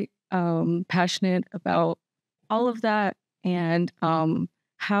very passionate about all of that. And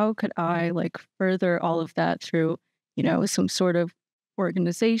how could I like further all of that through, some sort of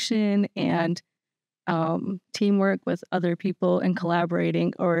organization and teamwork with other people and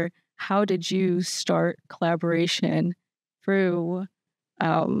collaborating? Or how did you start collaboration through,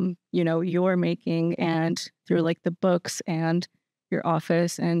 your making and through like the books and your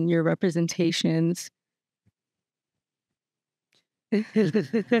office and your representations? It's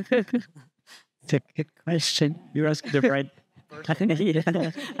a good question. You're asking the right.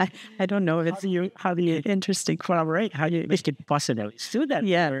 I don't know if it's How do you interesting. collaborate? How do you make it possible? It's do that.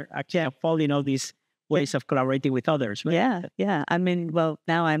 Yeah. We're actually following all these ways of collaborating with others. Right? Yeah, yeah. I mean, well,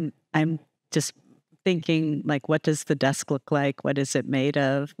 now I'm just thinking like, what does the desk look like? What is it made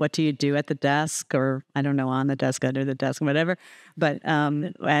of? What do you do at the desk, or I don't know, on the desk, under the desk, whatever. But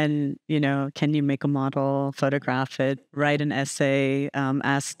and can you make a model, photograph it, write an essay,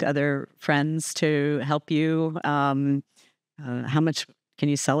 ask other friends to help you? How much can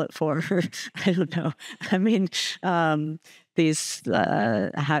you sell it for? I don't know. I mean, these,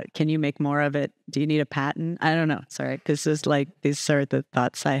 how can you make more of it? Do you need a patent? I don't know. Sorry. Because it's like, these are the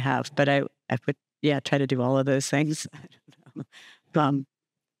thoughts I have, but I would, try to do all of those things. I don't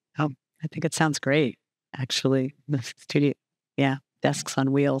know. I think it sounds great, actually. The studio, desks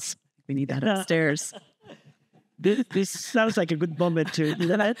on wheels. We need that upstairs. This sounds like a good moment to do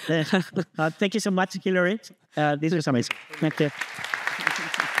that. Thank you so much, Hilary. This was amazing. Thank you.